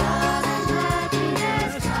 love and happiness,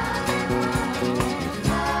 love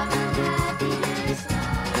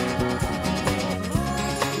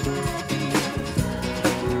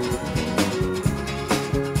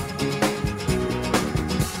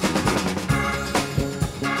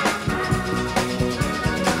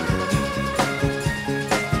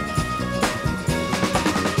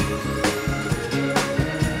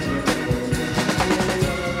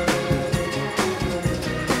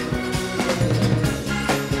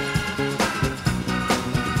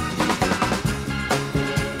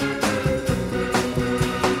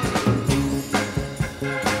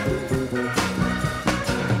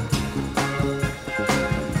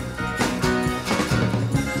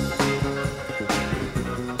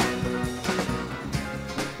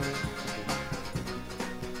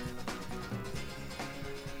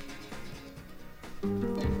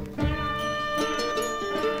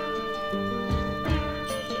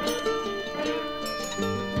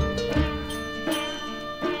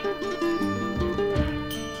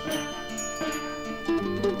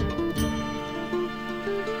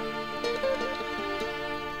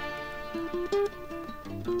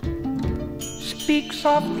Speak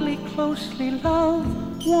softly, closely, love.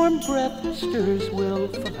 Warm breath stirs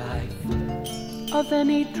willful life of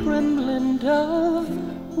any trembling dove,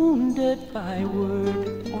 wounded by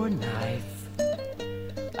word or knife.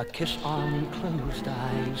 A kiss on closed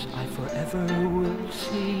eyes I forever will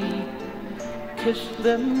see. Kiss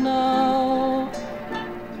them now,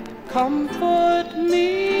 comfort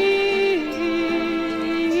me.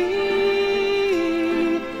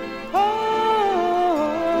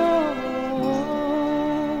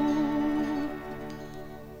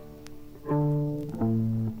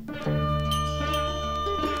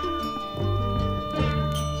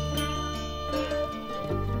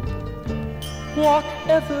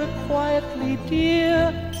 ever quietly,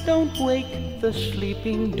 dear, don't wake the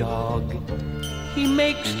sleeping dog. He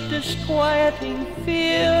makes disquieting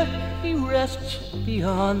fear, he rests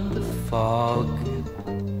beyond the fog.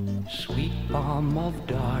 Sweet balm of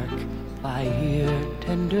dark, lie here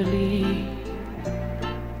tenderly.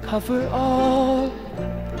 Cover all,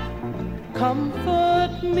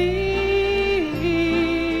 comfort me.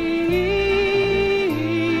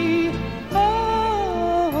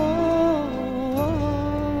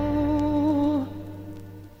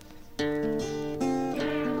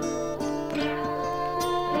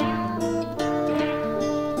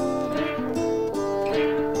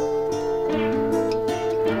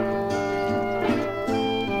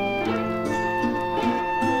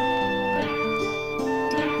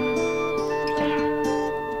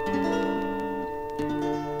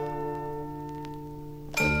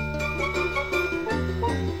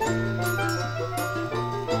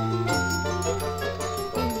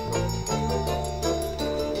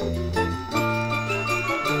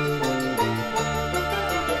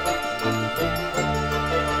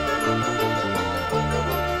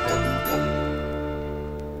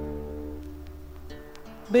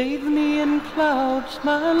 Bathe me in clouds,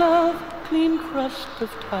 my love, clean crust of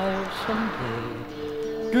tiresome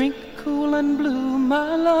day. Drink cool and blue,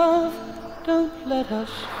 my love, don't let us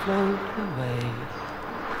float away.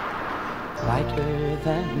 Lighter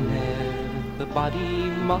than air, the body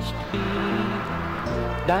must be.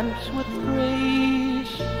 Dance with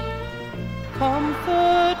grace,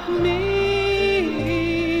 comfort me.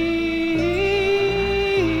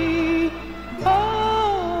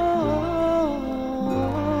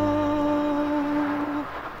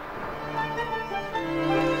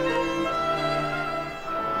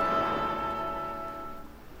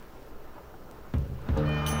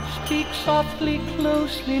 Speak softly,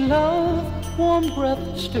 closely, love. Warm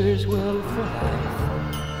breath stirs well for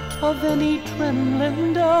life. Of any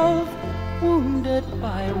trembling dove, wounded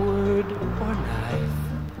by word or knife.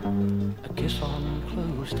 A kiss on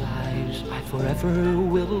closed eyes, I forever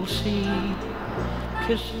will see.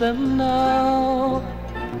 Kiss them now,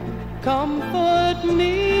 comfort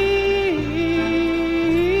me.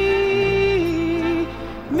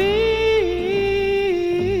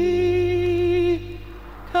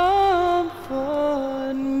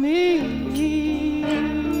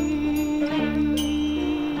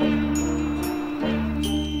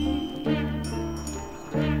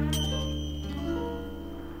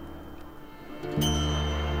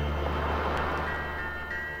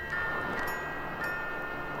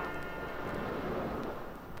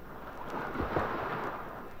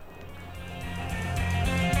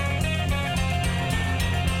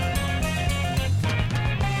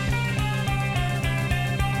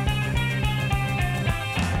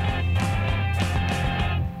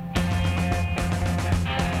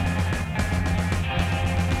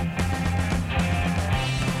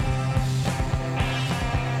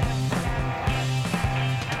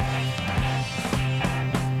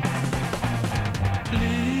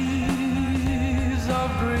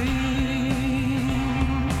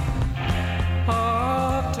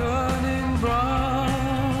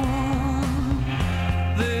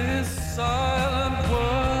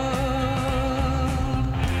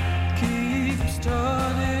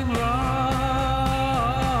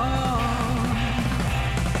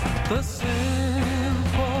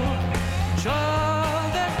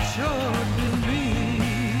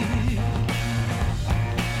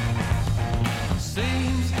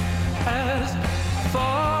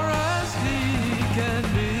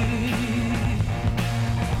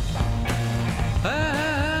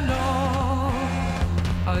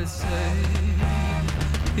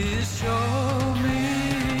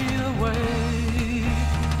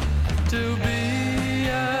 To be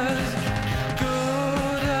as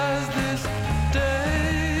good as this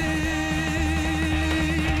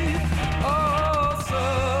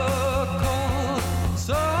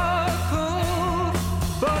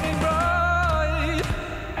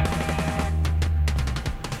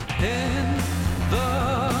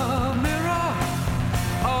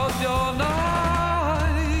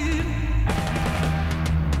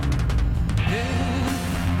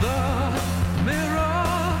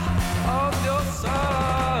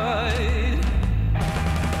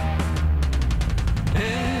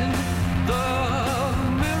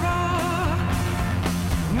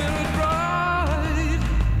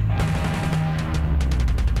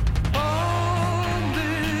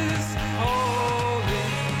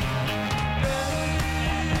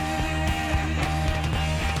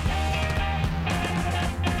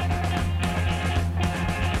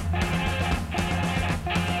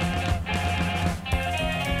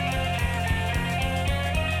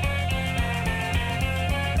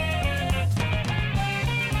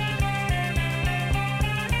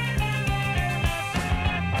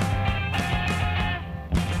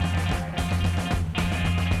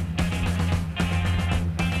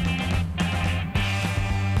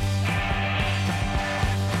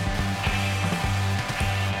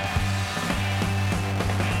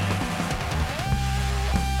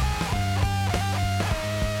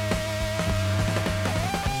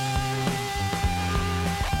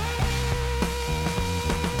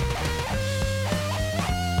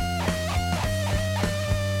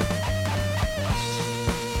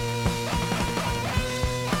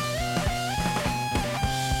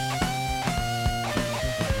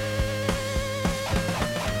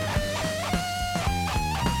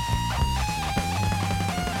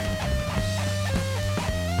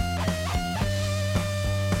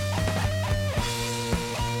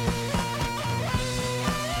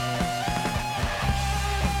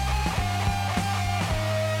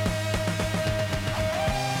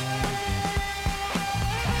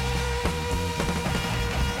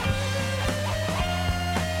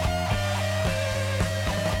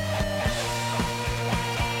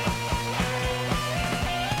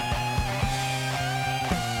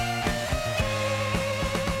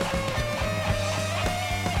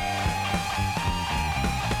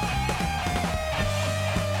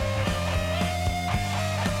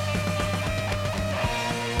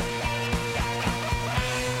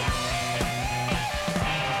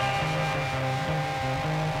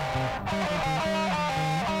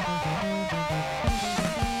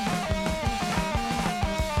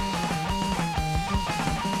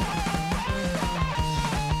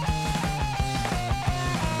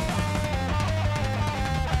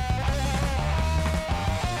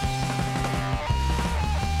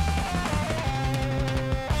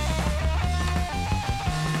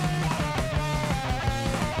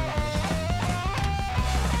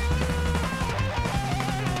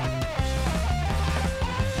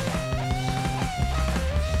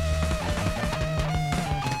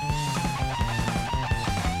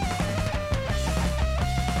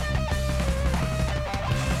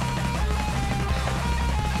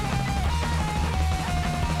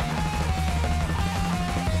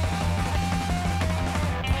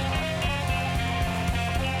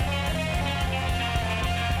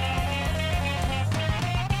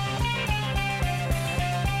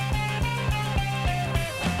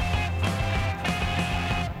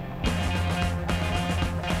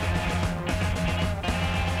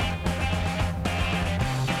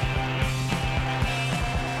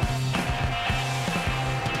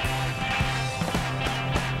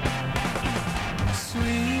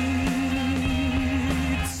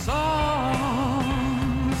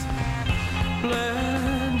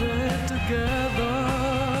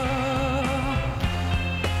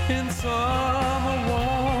summer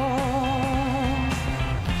warms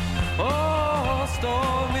or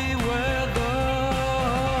stormy weather.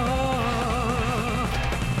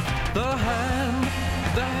 The hand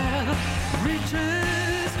that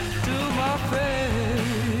reaches to my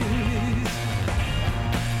face,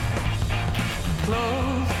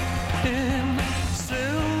 clothed in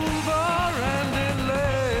silver and in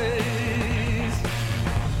lace,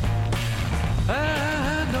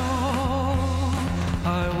 and all I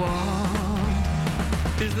want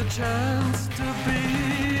is the chance to be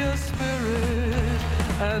a spirit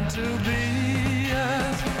and to be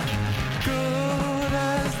as good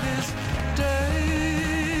as this day.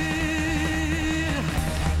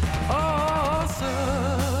 Oh,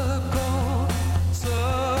 circle,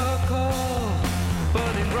 circle,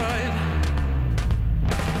 burning bright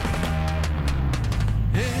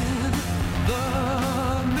in the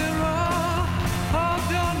mirror of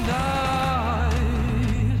your night,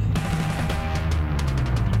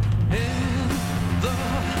 in the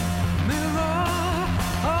mirror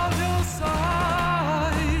of your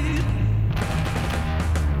sight,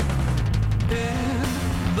 in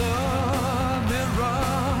the mirror,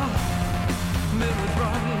 mirror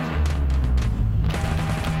bright.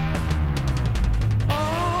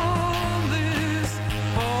 On this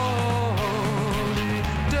holy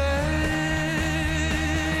day,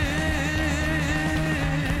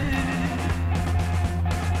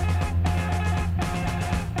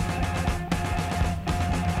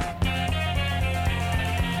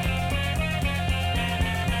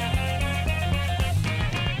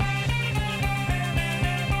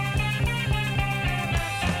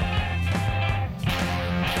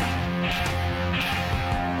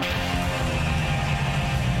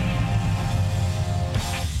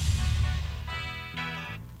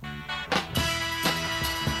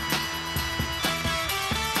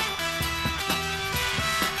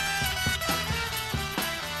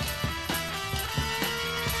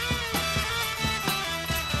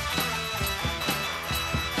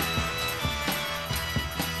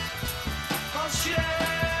 I'll share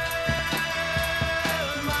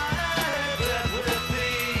my bed with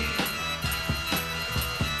thee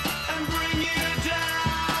and bring you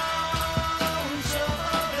down so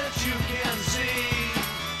that you can see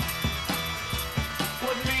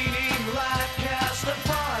what meaning life cast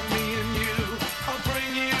upon me and you. I'll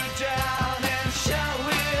bring you down and show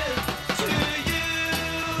it to you.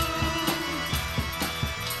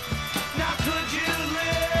 Now could you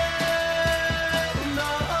live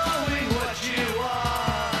knowing what you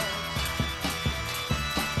are?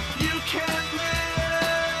 You can't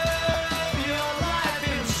live your life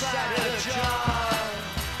inside a jar.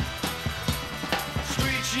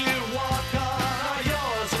 Streets you walk on are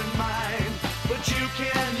yours and mine, but you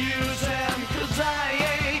can't use them 'cause I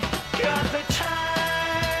ain't got the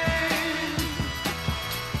time.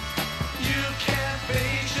 You can't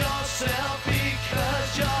face yourself because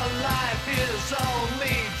your life is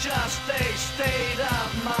only just a state of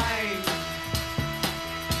mind.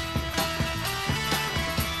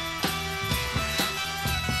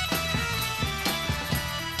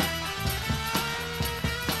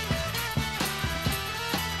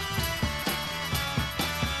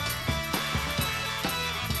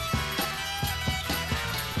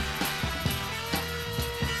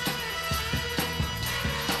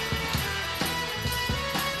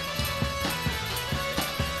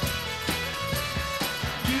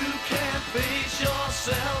 You can't face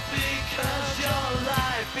yourself because your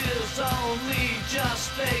life is only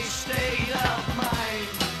just a state of mind.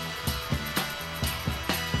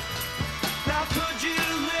 Now could you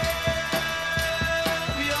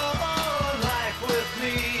live your life with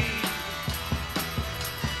me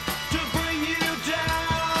to bring you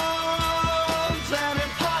down an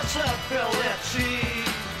impossibility?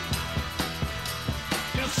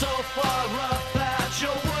 You're so far up that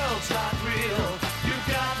your world's not real. You've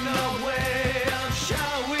got no way of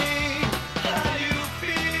showing how you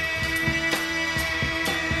feel.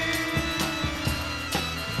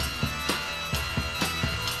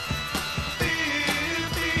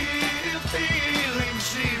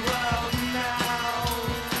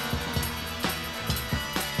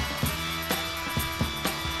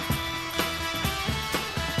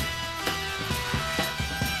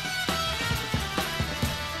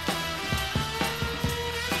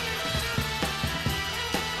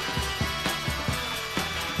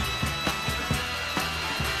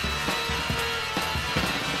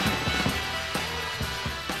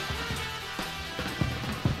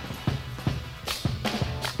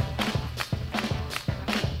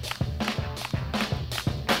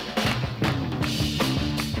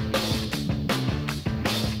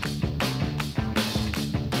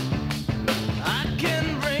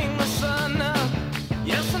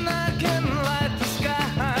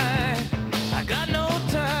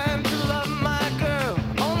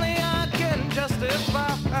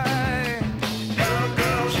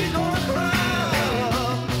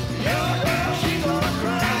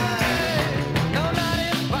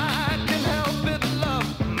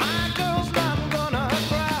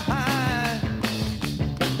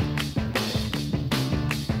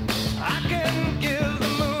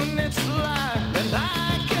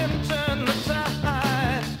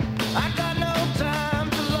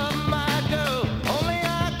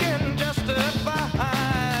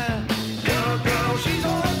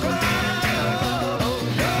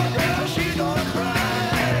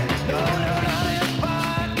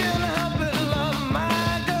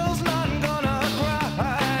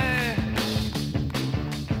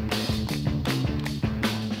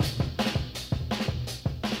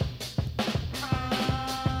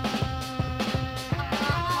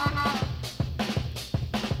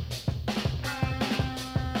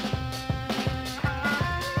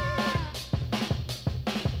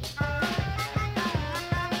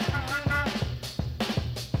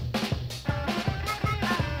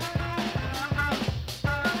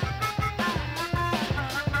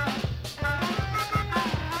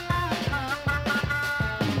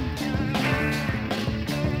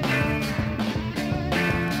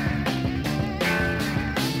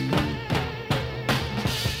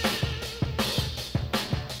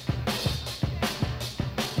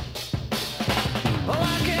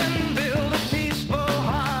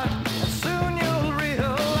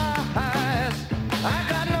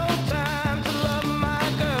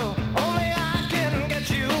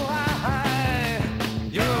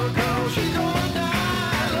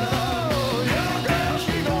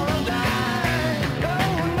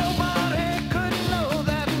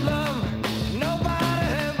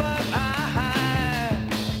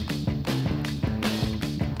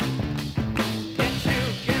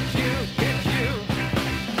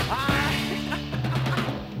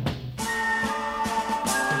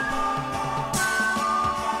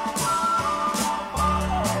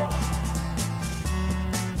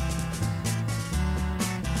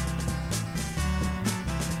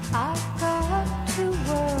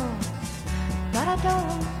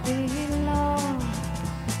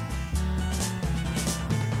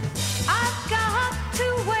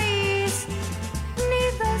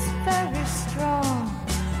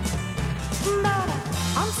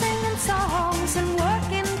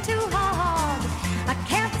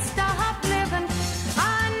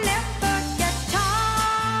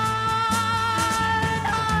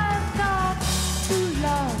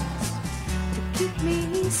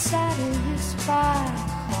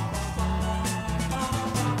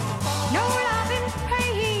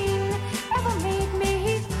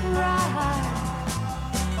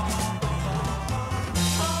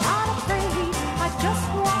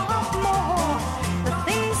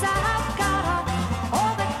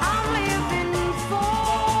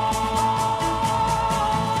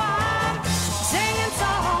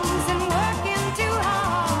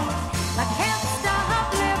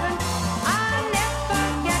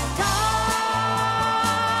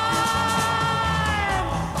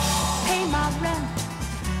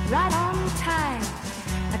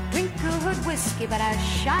 good whiskey, but I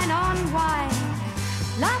shine on wine.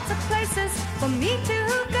 Lots of places for me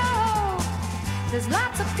to go. There's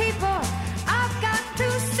lots of people I've got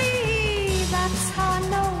to see. That's how I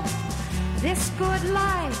know this good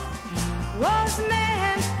life was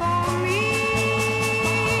meant for me.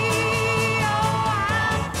 Oh,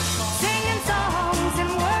 I'm singing songs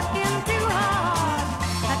and working too hard.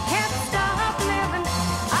 I can't stop living.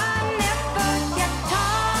 I never get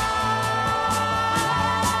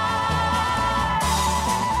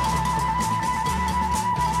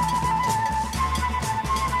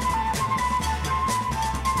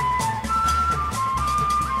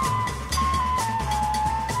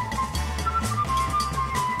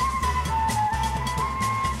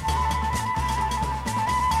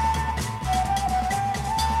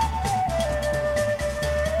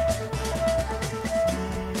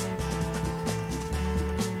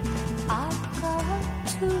I've got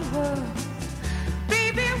to work.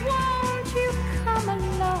 Baby, won't you come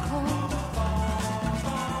along?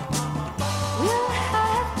 We'll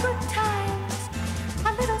have good times. A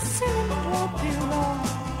little sinning won't be wrong.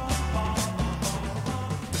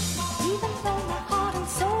 Even though my heart and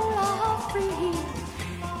soul are free,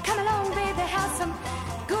 come along, baby, have some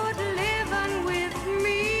good living with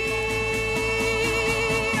me.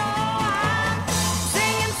 Oh, I'm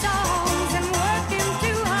singing songs and working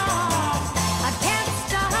too hard. I can't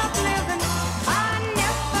stop living. I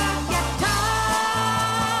never get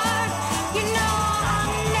tired. You know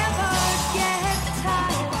I'll never get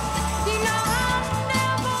tired. You know I'll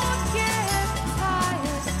never get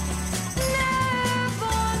tired.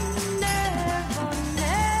 Never, never,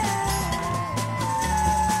 never.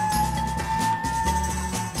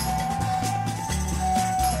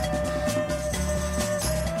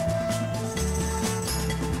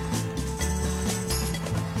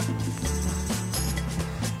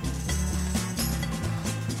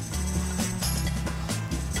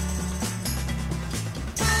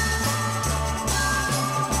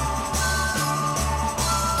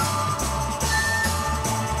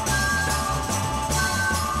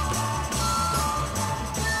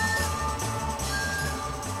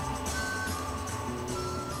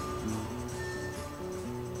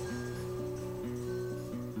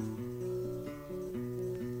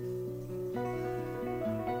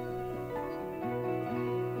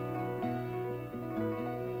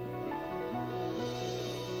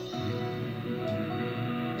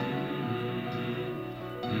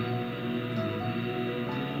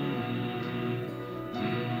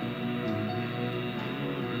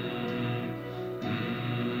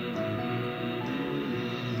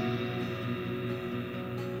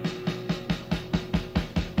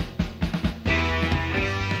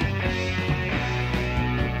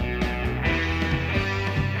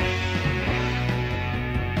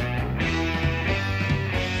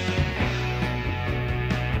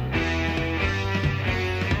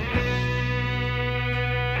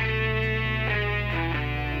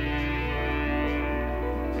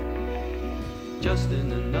 Just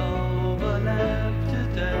in an overlap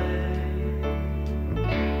today,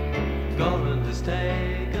 Goran has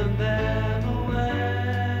taken them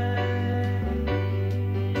away,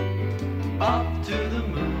 up to the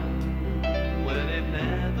moon where they've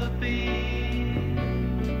never been,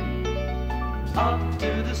 up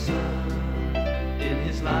to the sun in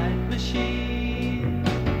his light machine.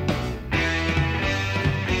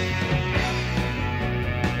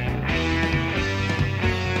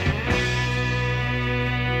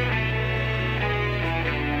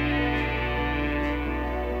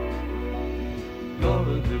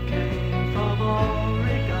 Goran, who came from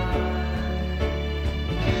Oregon,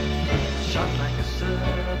 shot like a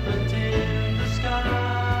serpent in the sky,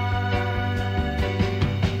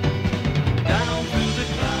 down through the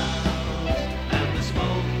clouds and the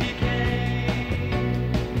smoke he came,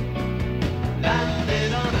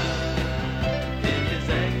 landed on earth in his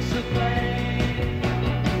exoplane.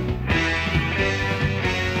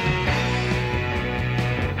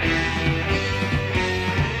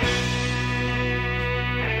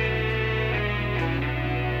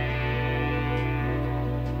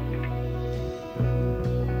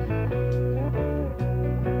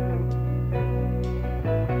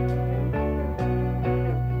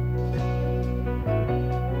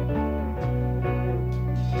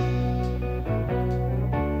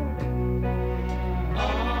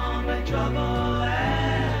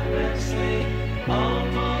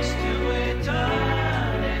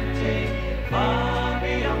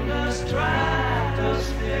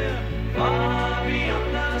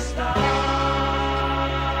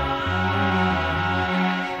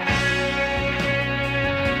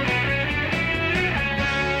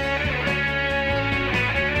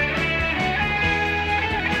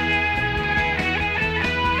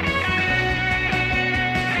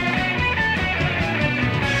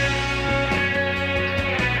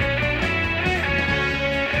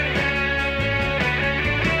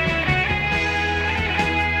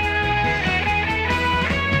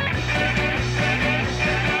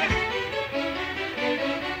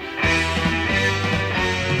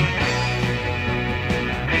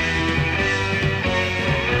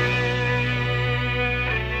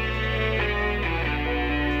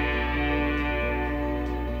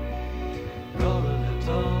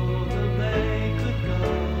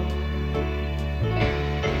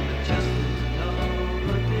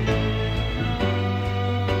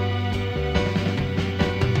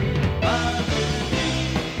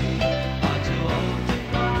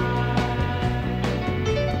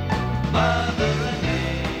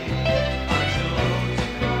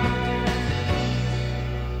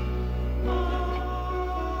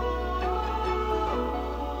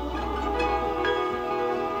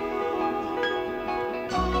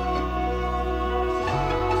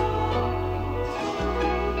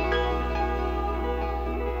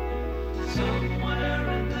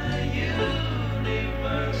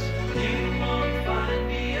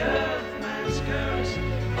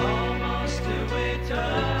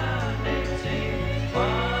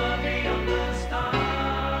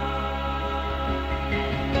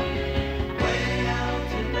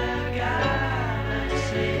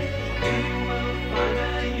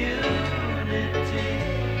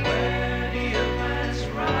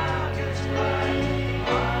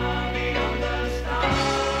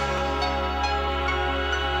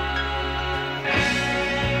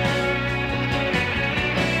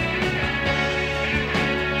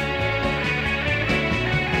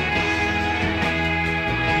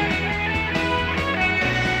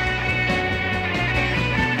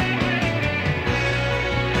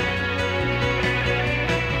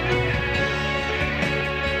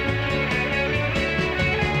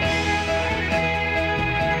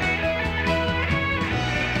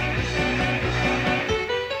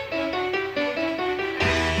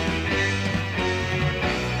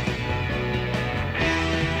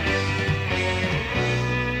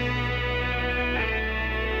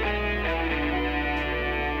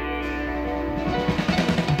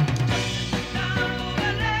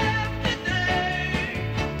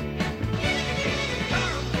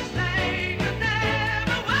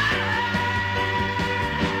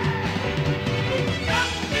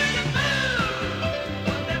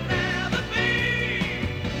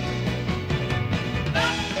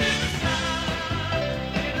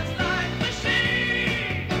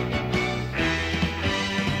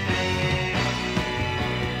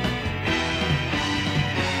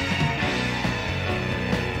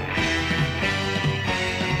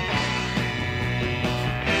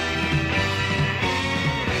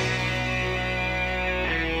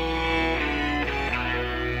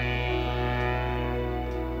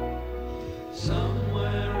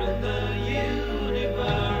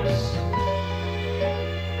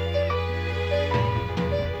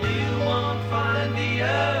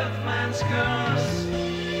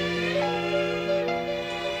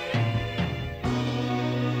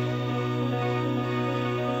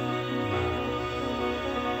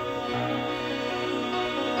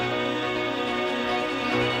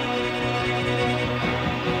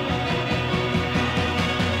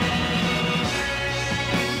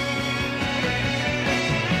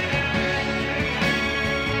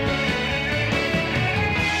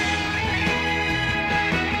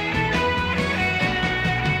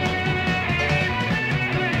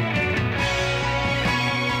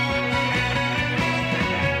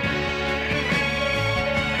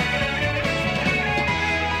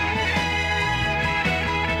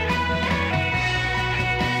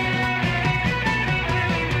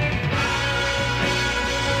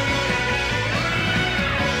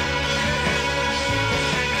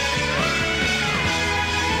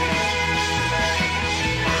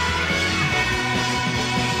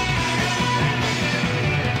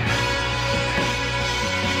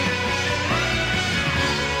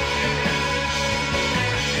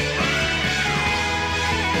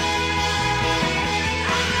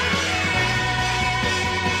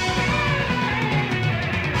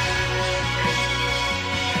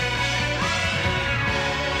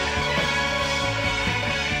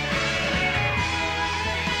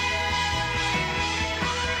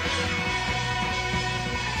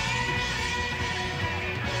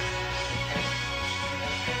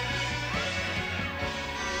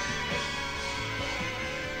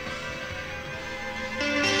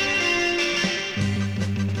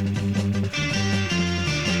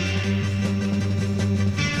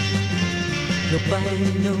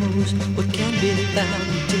 Nobody knows what can be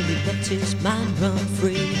found till he lets his mind run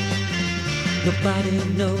free. Nobody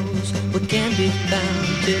knows what can be found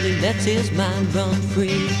till he lets his mind run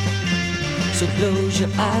free. So close your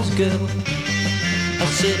eyes, girl. I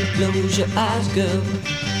said close your eyes, girl.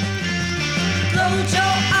 Close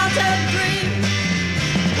your eyes and dream.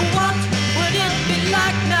 What would it be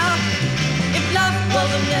like now if love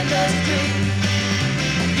was an endless dream?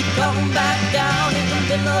 You come back down in the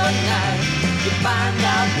middle of the night to find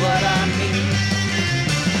out what I mean.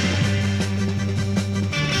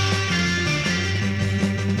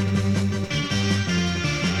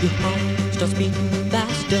 Your heart starts beating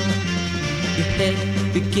faster. Your head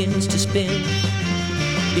begins to spin.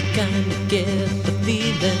 You kinda get the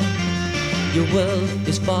feeling your world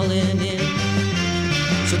is falling in.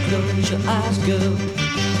 So close your eyes, girl.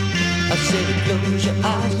 I said close your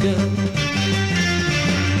eyes, girl.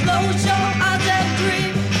 Close your eyes and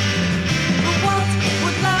dream. What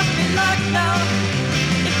would life be like now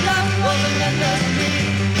if love was an endless dream?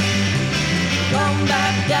 Come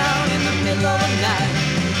back down in the middle of the night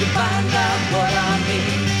to find out what I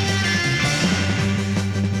mean.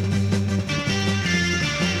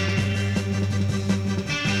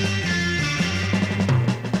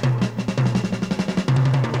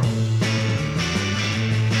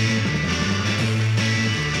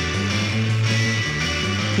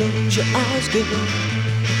 Close your eyes, girl.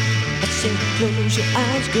 I said close your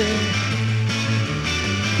eyes, girl.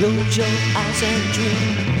 Close your eyes and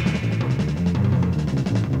dream.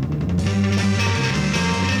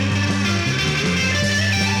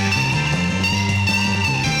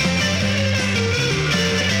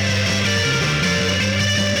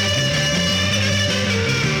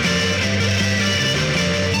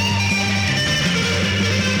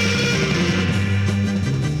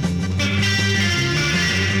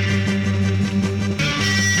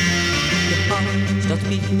 Starts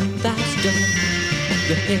beating faster.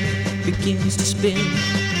 Your head begins to spin.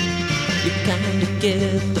 You kinda get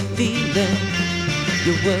the feeling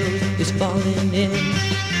your world is falling in.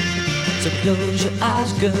 So close your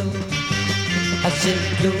eyes, girl. I said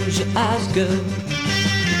close your eyes, girl.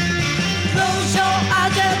 Close your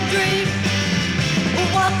eyes and dream.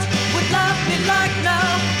 What would life be like now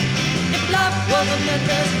if life was an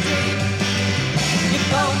endless dream? You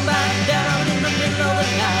come back down in the middle of the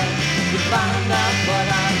night to find out what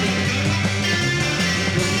I mean.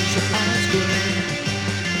 Close your eyes, girl.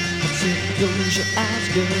 I said close your eyes,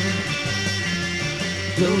 girl.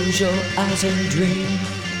 Close your eyes and dream.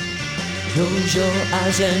 Close your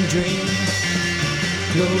eyes and dream.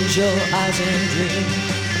 Close your eyes and dream.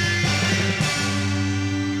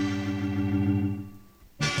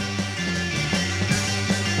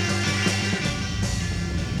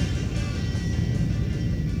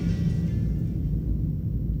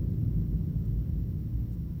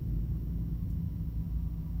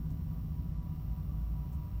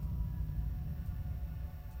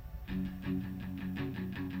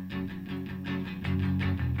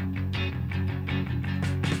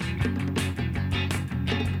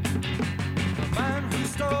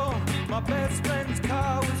 My best friend's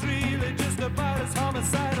car was really just about as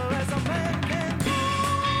homicidal as a man can be.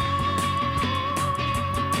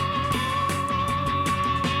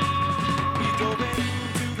 He drove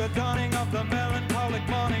into the dawning of the melancholic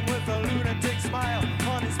morning with a lunatic smile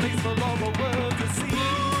on his face for all the world to see.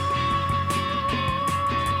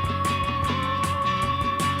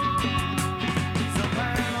 He's a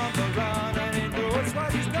man on the run and he knows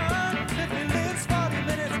what he's done. If he lives 40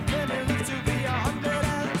 minutes, then he lives to be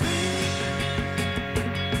 103.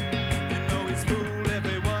 You know he's fooled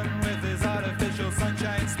everyone with his art.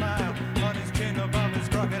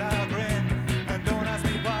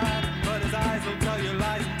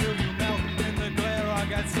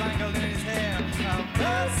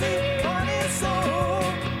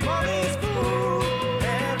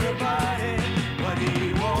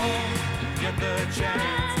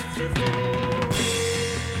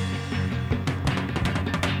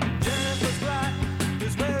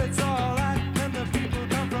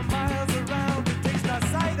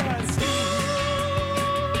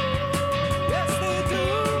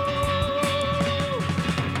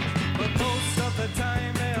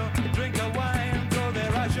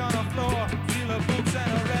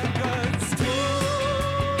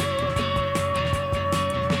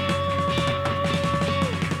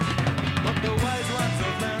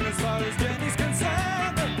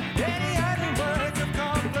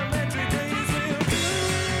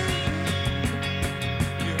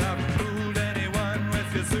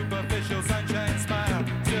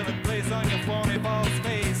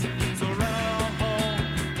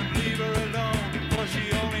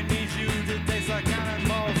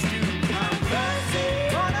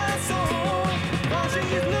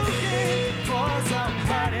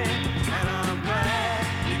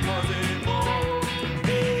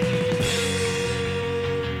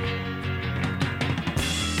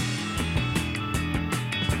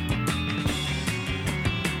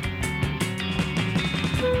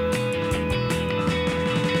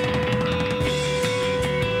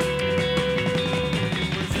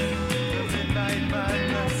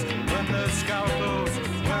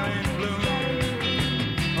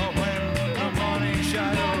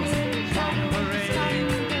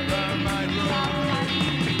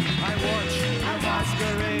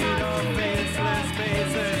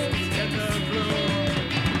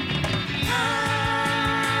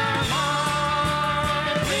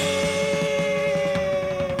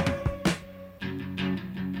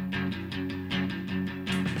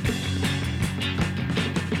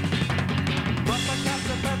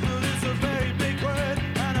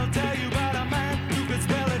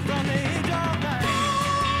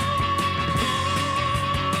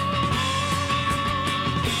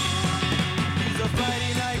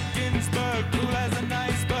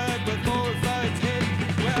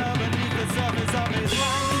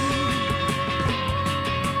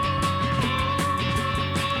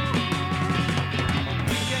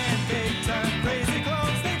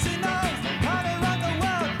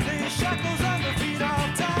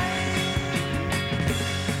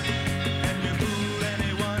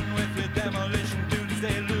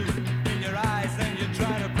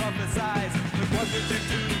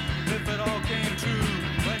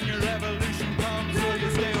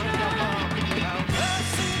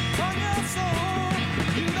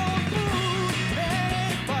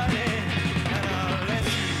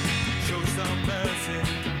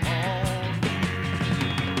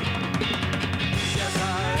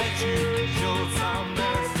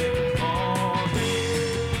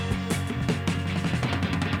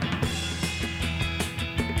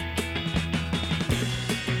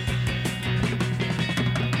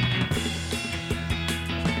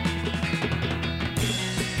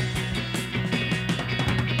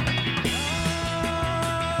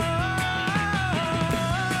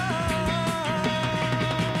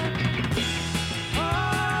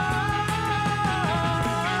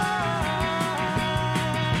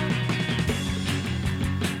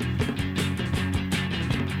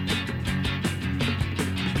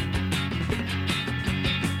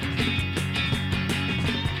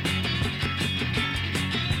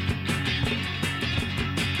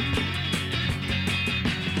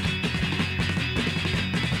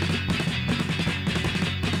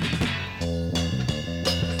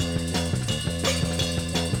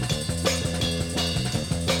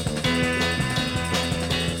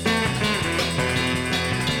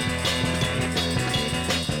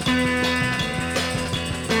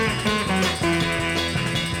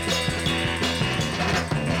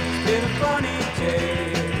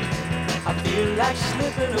 like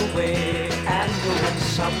slipping away and going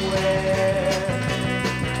somewhere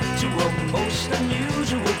to a most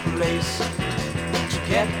unusual place to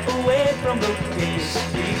get away from the pace,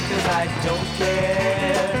 because I don't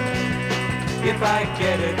care. If I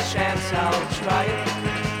get a chance, I'll try it.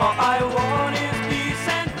 All I want is peace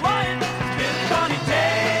and quiet. It's been a funny day.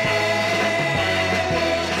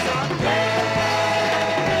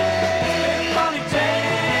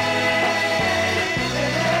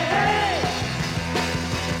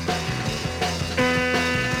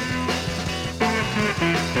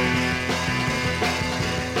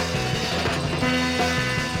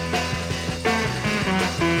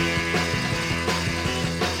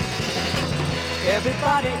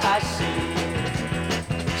 Everybody I see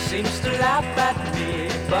seems to laugh at me,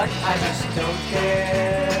 but I just don't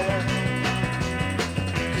care.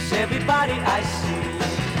 'Cause everybody I see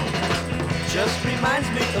just reminds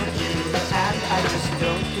me of you, and I just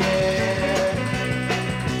don't care.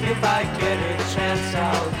 If I get a chance,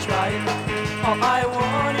 I'll try it. All I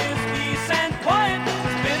want is peace and quiet.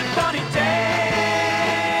 It's been a funny day.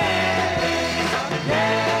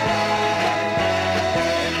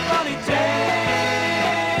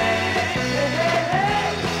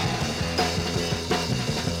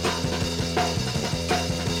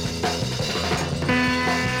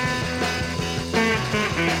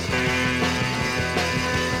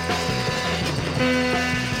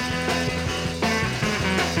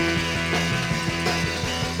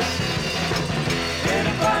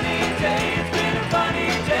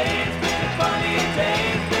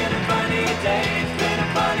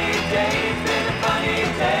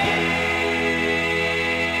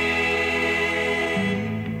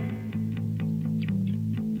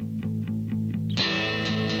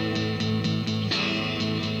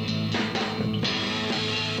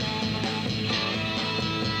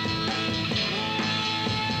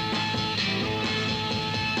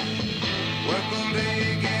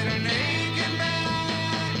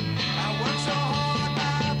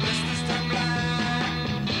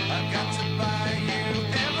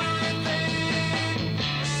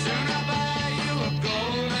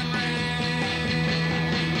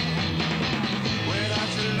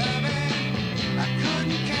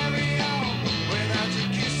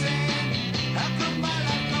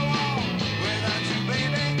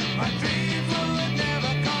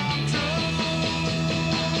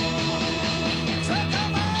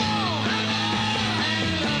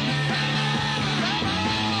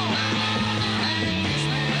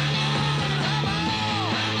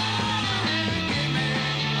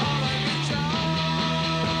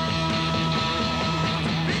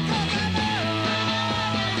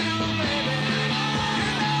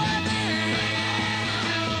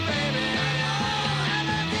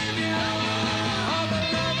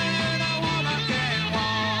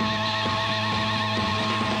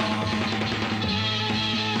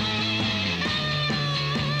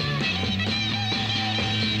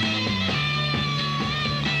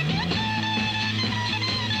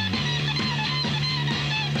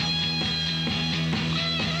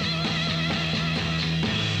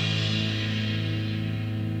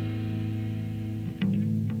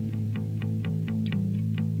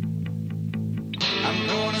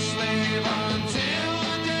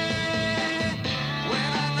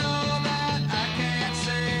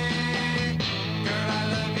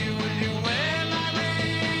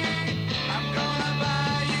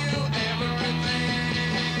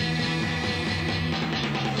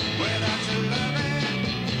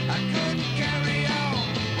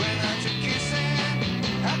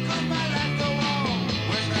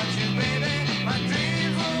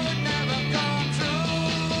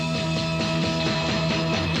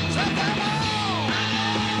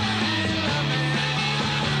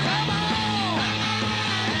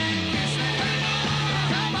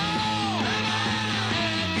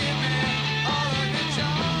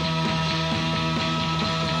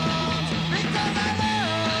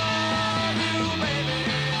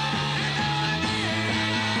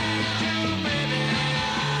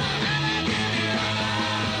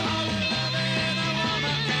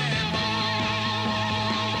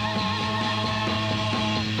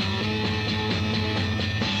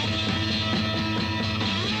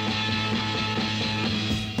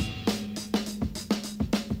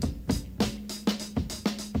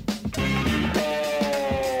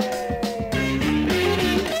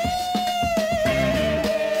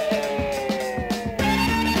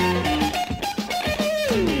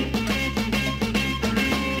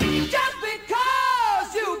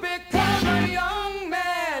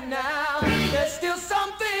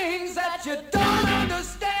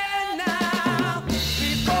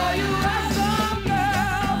 Before you ask some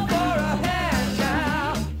girl for a hand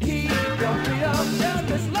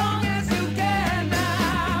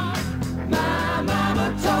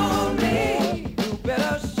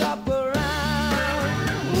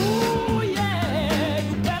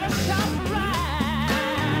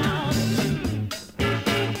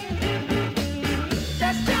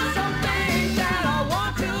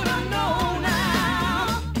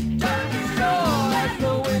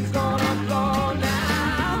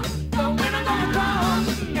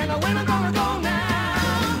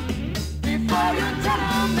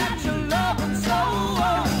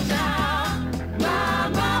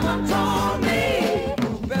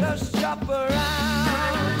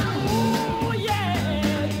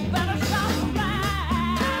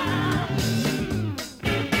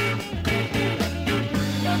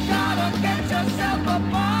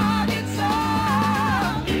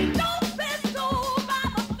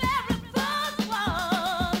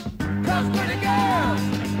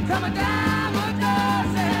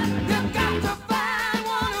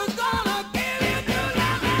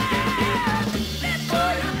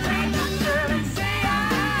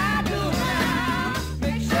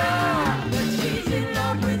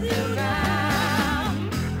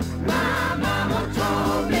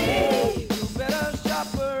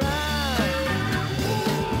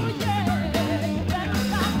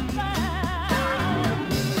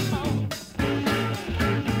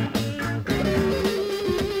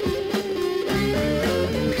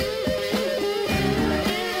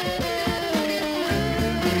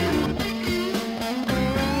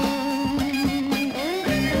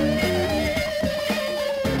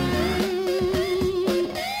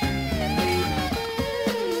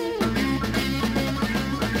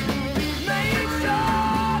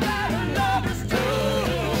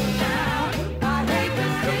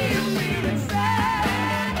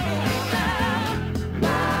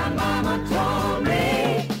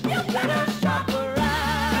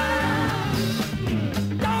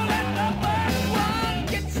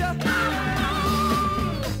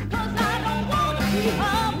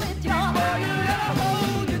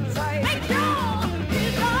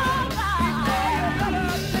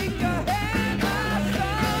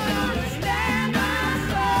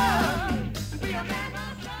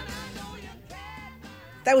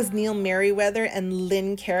That was Neil Merriweather and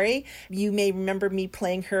Lynn Carey. You may remember me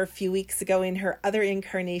playing her a few weeks ago in her other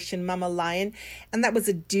incarnation, Mama Lion. And that was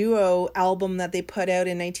a duo album that they put out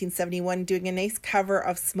in 1971, doing a nice cover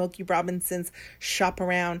of Smokey Robinson's Shop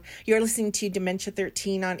Around. You're listening to Dementia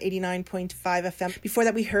 13 on 89.5 FM. Before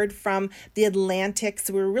that, we heard from the Atlantics.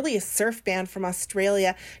 We were really a surf band from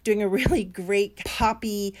Australia, doing a really great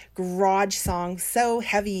poppy garage song, so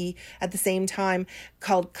heavy at the same time,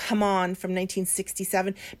 called Come On from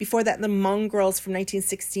 1967. Before that, the Mongrels from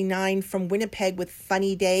 1969 from Winnipeg with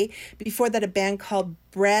Funny Day. Before that, a band called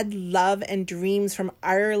Bread, Love and Dreams from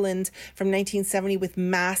Ireland from 1970 with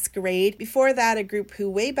Masquerade. Before that, a group who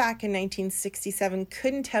way back in 1967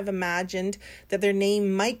 couldn't have imagined that their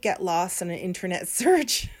name might get lost on an internet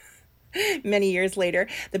search. Many years later,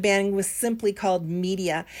 the band was simply called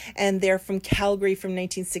Media, and they're from Calgary from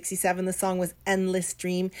 1967. The song was Endless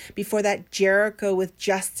Dream. Before that, Jericho with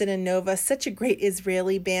Justin and Nova, such a great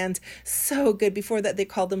Israeli band, so good. Before that, they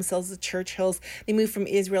called themselves the Churchills. They moved from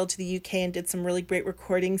Israel to the UK and did some really great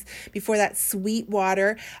recordings. Before that,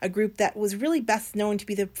 Sweetwater, a group that was really best known to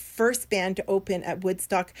be the first band to open at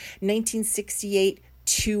Woodstock, 1968.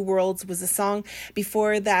 Two Worlds was a song.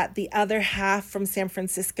 Before that, the other half from San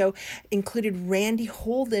Francisco included Randy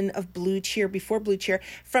Holden of Blue Cheer, before Blue Cheer,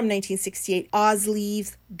 from 1968, Oz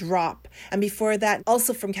Leaves Drop. And before that,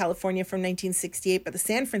 also from California from 1968, but the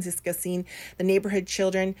San Francisco scene, the Neighborhood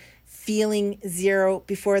Children, Feeling Zero.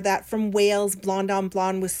 Before that, from Wales, Blonde on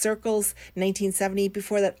Blonde with Circles, 1970.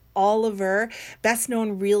 Before that, Oliver, best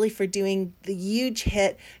known really for doing the huge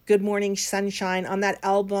hit Good Morning Sunshine. On that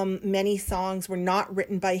album, many songs were not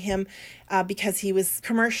written by him because he was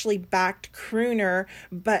commercially backed crooner,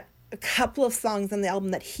 but a couple of songs on the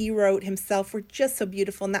album that he wrote himself were just so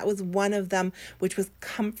beautiful, and that was one of them, which was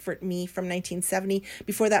Comfort Me from 1970.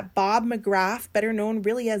 Before that, Bob McGrath, better known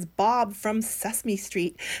really as Bob from Sesame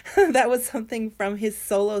Street. That was something from his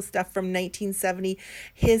solo stuff from 1970,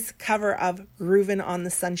 his cover of Groovin' on the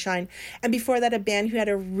Sunshine. And before that, a band who had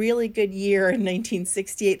a really good year in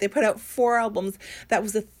 1968. They put out 4 albums. That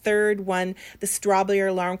was the third one, the Strawberry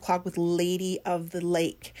Alarm Clock with Lady of the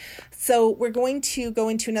Lake. So we're going to go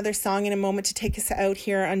into another song in a moment to take us out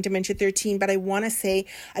here on Dementia 13, but I want to say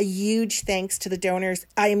a huge thanks to the donors.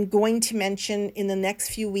 I am going to mention in the next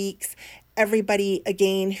few weeks everybody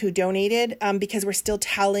again who donated because we're still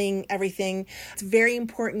tallying everything. It's very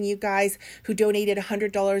important, you guys who donated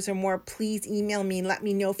 $100 or more, please email me and let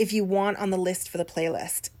me know if you want on the list for the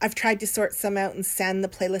playlist. I've tried to sort some out and send the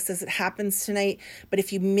playlist as it happens tonight, but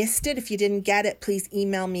if you missed it, if you didn't get it, please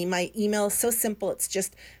email me. My email is so simple. It's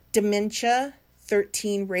just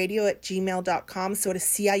dementia13radio@gmail.com. So to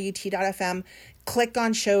ciut.fm, click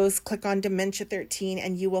on shows, click on Dementia 13,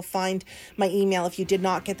 and you will find my email. If you did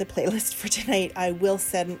not get the playlist for tonight, I will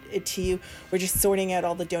send it to you. We're just sorting out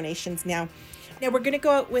all the donations now. Now we're going to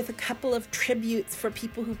go out with a couple of tributes for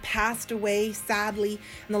people who passed away, sadly,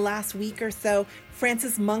 in the last week or so.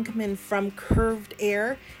 Francis Monkman from Curved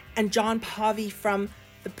Air and John Pavey from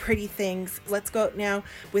The Pretty Things. Let's go out now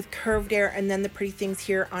with Curved Air and then The Pretty Things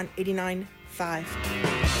here on 89.5.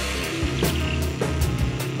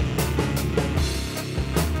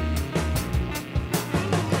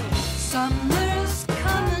 Summer's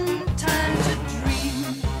coming, time to dream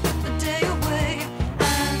a day away,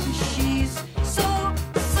 and she's so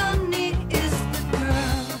sunny is the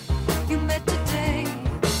girl you met today.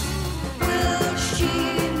 Will she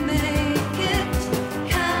make it?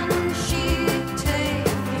 Can she take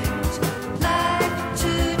it? Like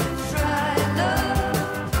to try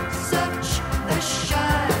love, such a shy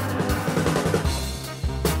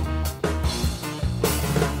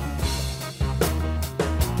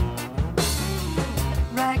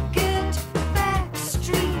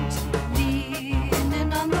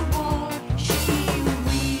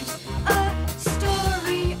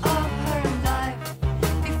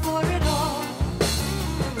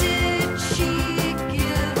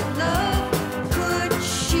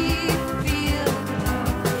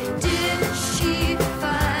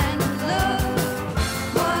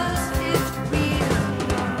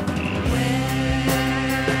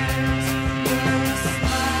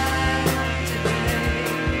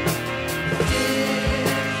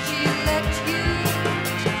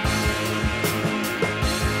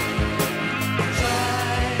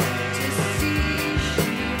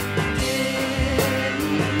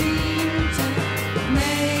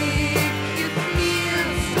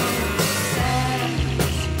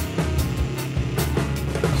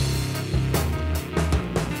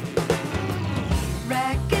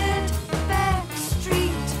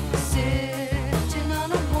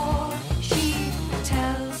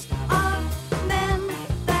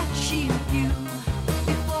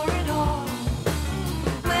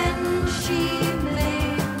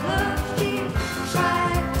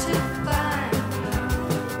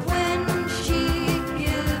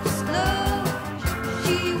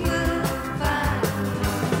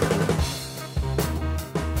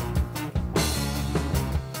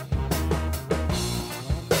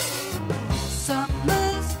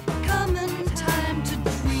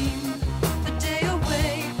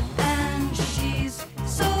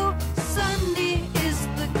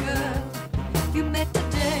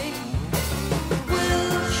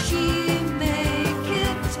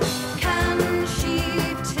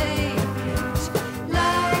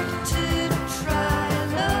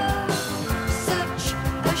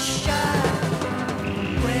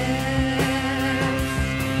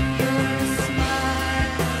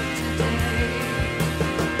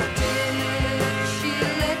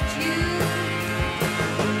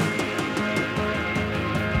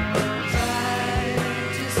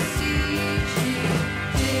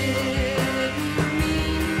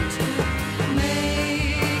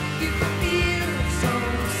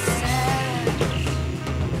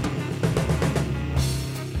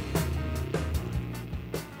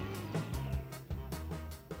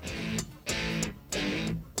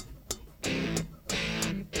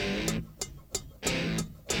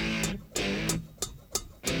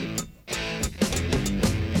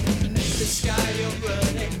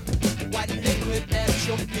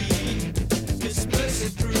your feet. Miss Mercy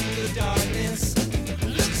through the darkness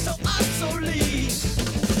looks so obsolete.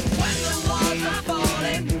 When the walls are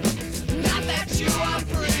falling, not that you are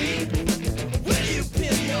free. Will you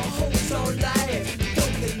pin your hopes on life?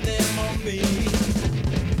 Don't pin them on me.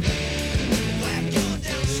 Whack your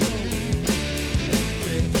down slow.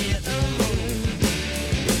 We're here alone.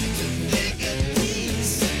 To think at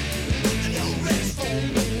peace and no rest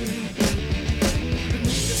home.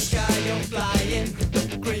 Beneath the sky you're flying,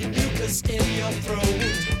 gray mucus in your throat.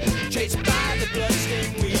 Chased by the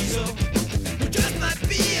bloodstained weasel, who just might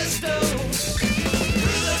be a stone.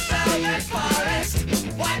 Through the velvet forest,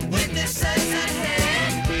 white witnesses at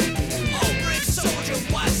hand. Oh, brave soldier,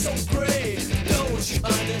 why so gray? Don't you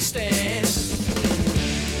understand?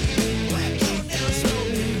 Whack your nails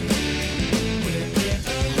slowly. We're here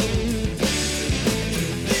alone. To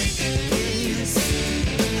think at peace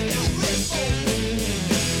and no rest home.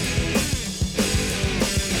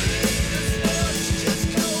 This world is just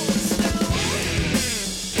cold stone.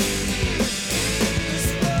 This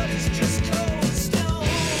world is just cold stone.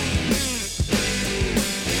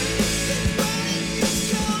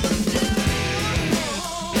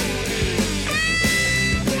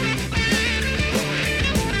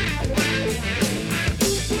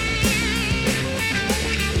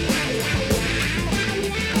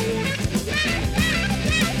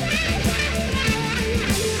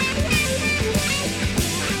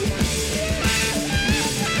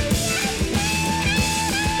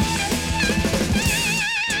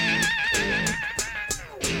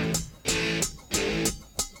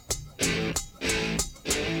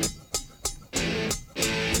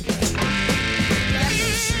 Back in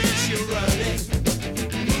the streets you're running,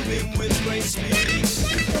 moving with great speed.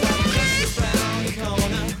 Just around the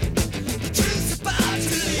corner, the truth's about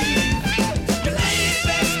to leave. Your lady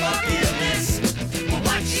begs forgiveness for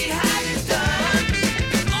what she hadn't done.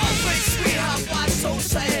 Oh, great sweetheart, why so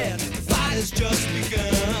sad? The fight has just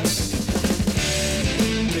begun.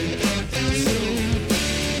 We're going down slow.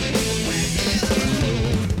 We're here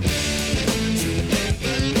alone. To make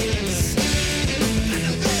a peace and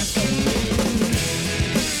a rest home.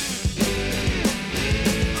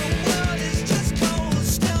 The world is just cold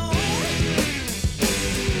stone.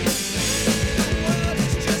 The world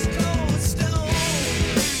is just cold stone.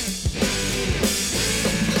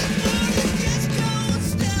 The world is just cold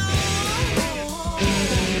stone.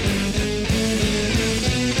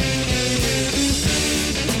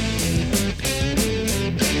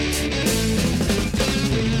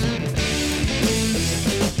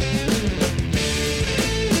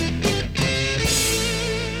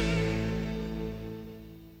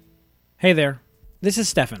 Hey there, this is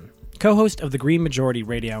Stefan, co-host of the Green Majority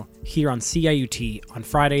Radio here on CIUT on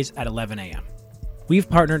Fridays at 11 a.m. We've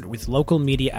partnered with local media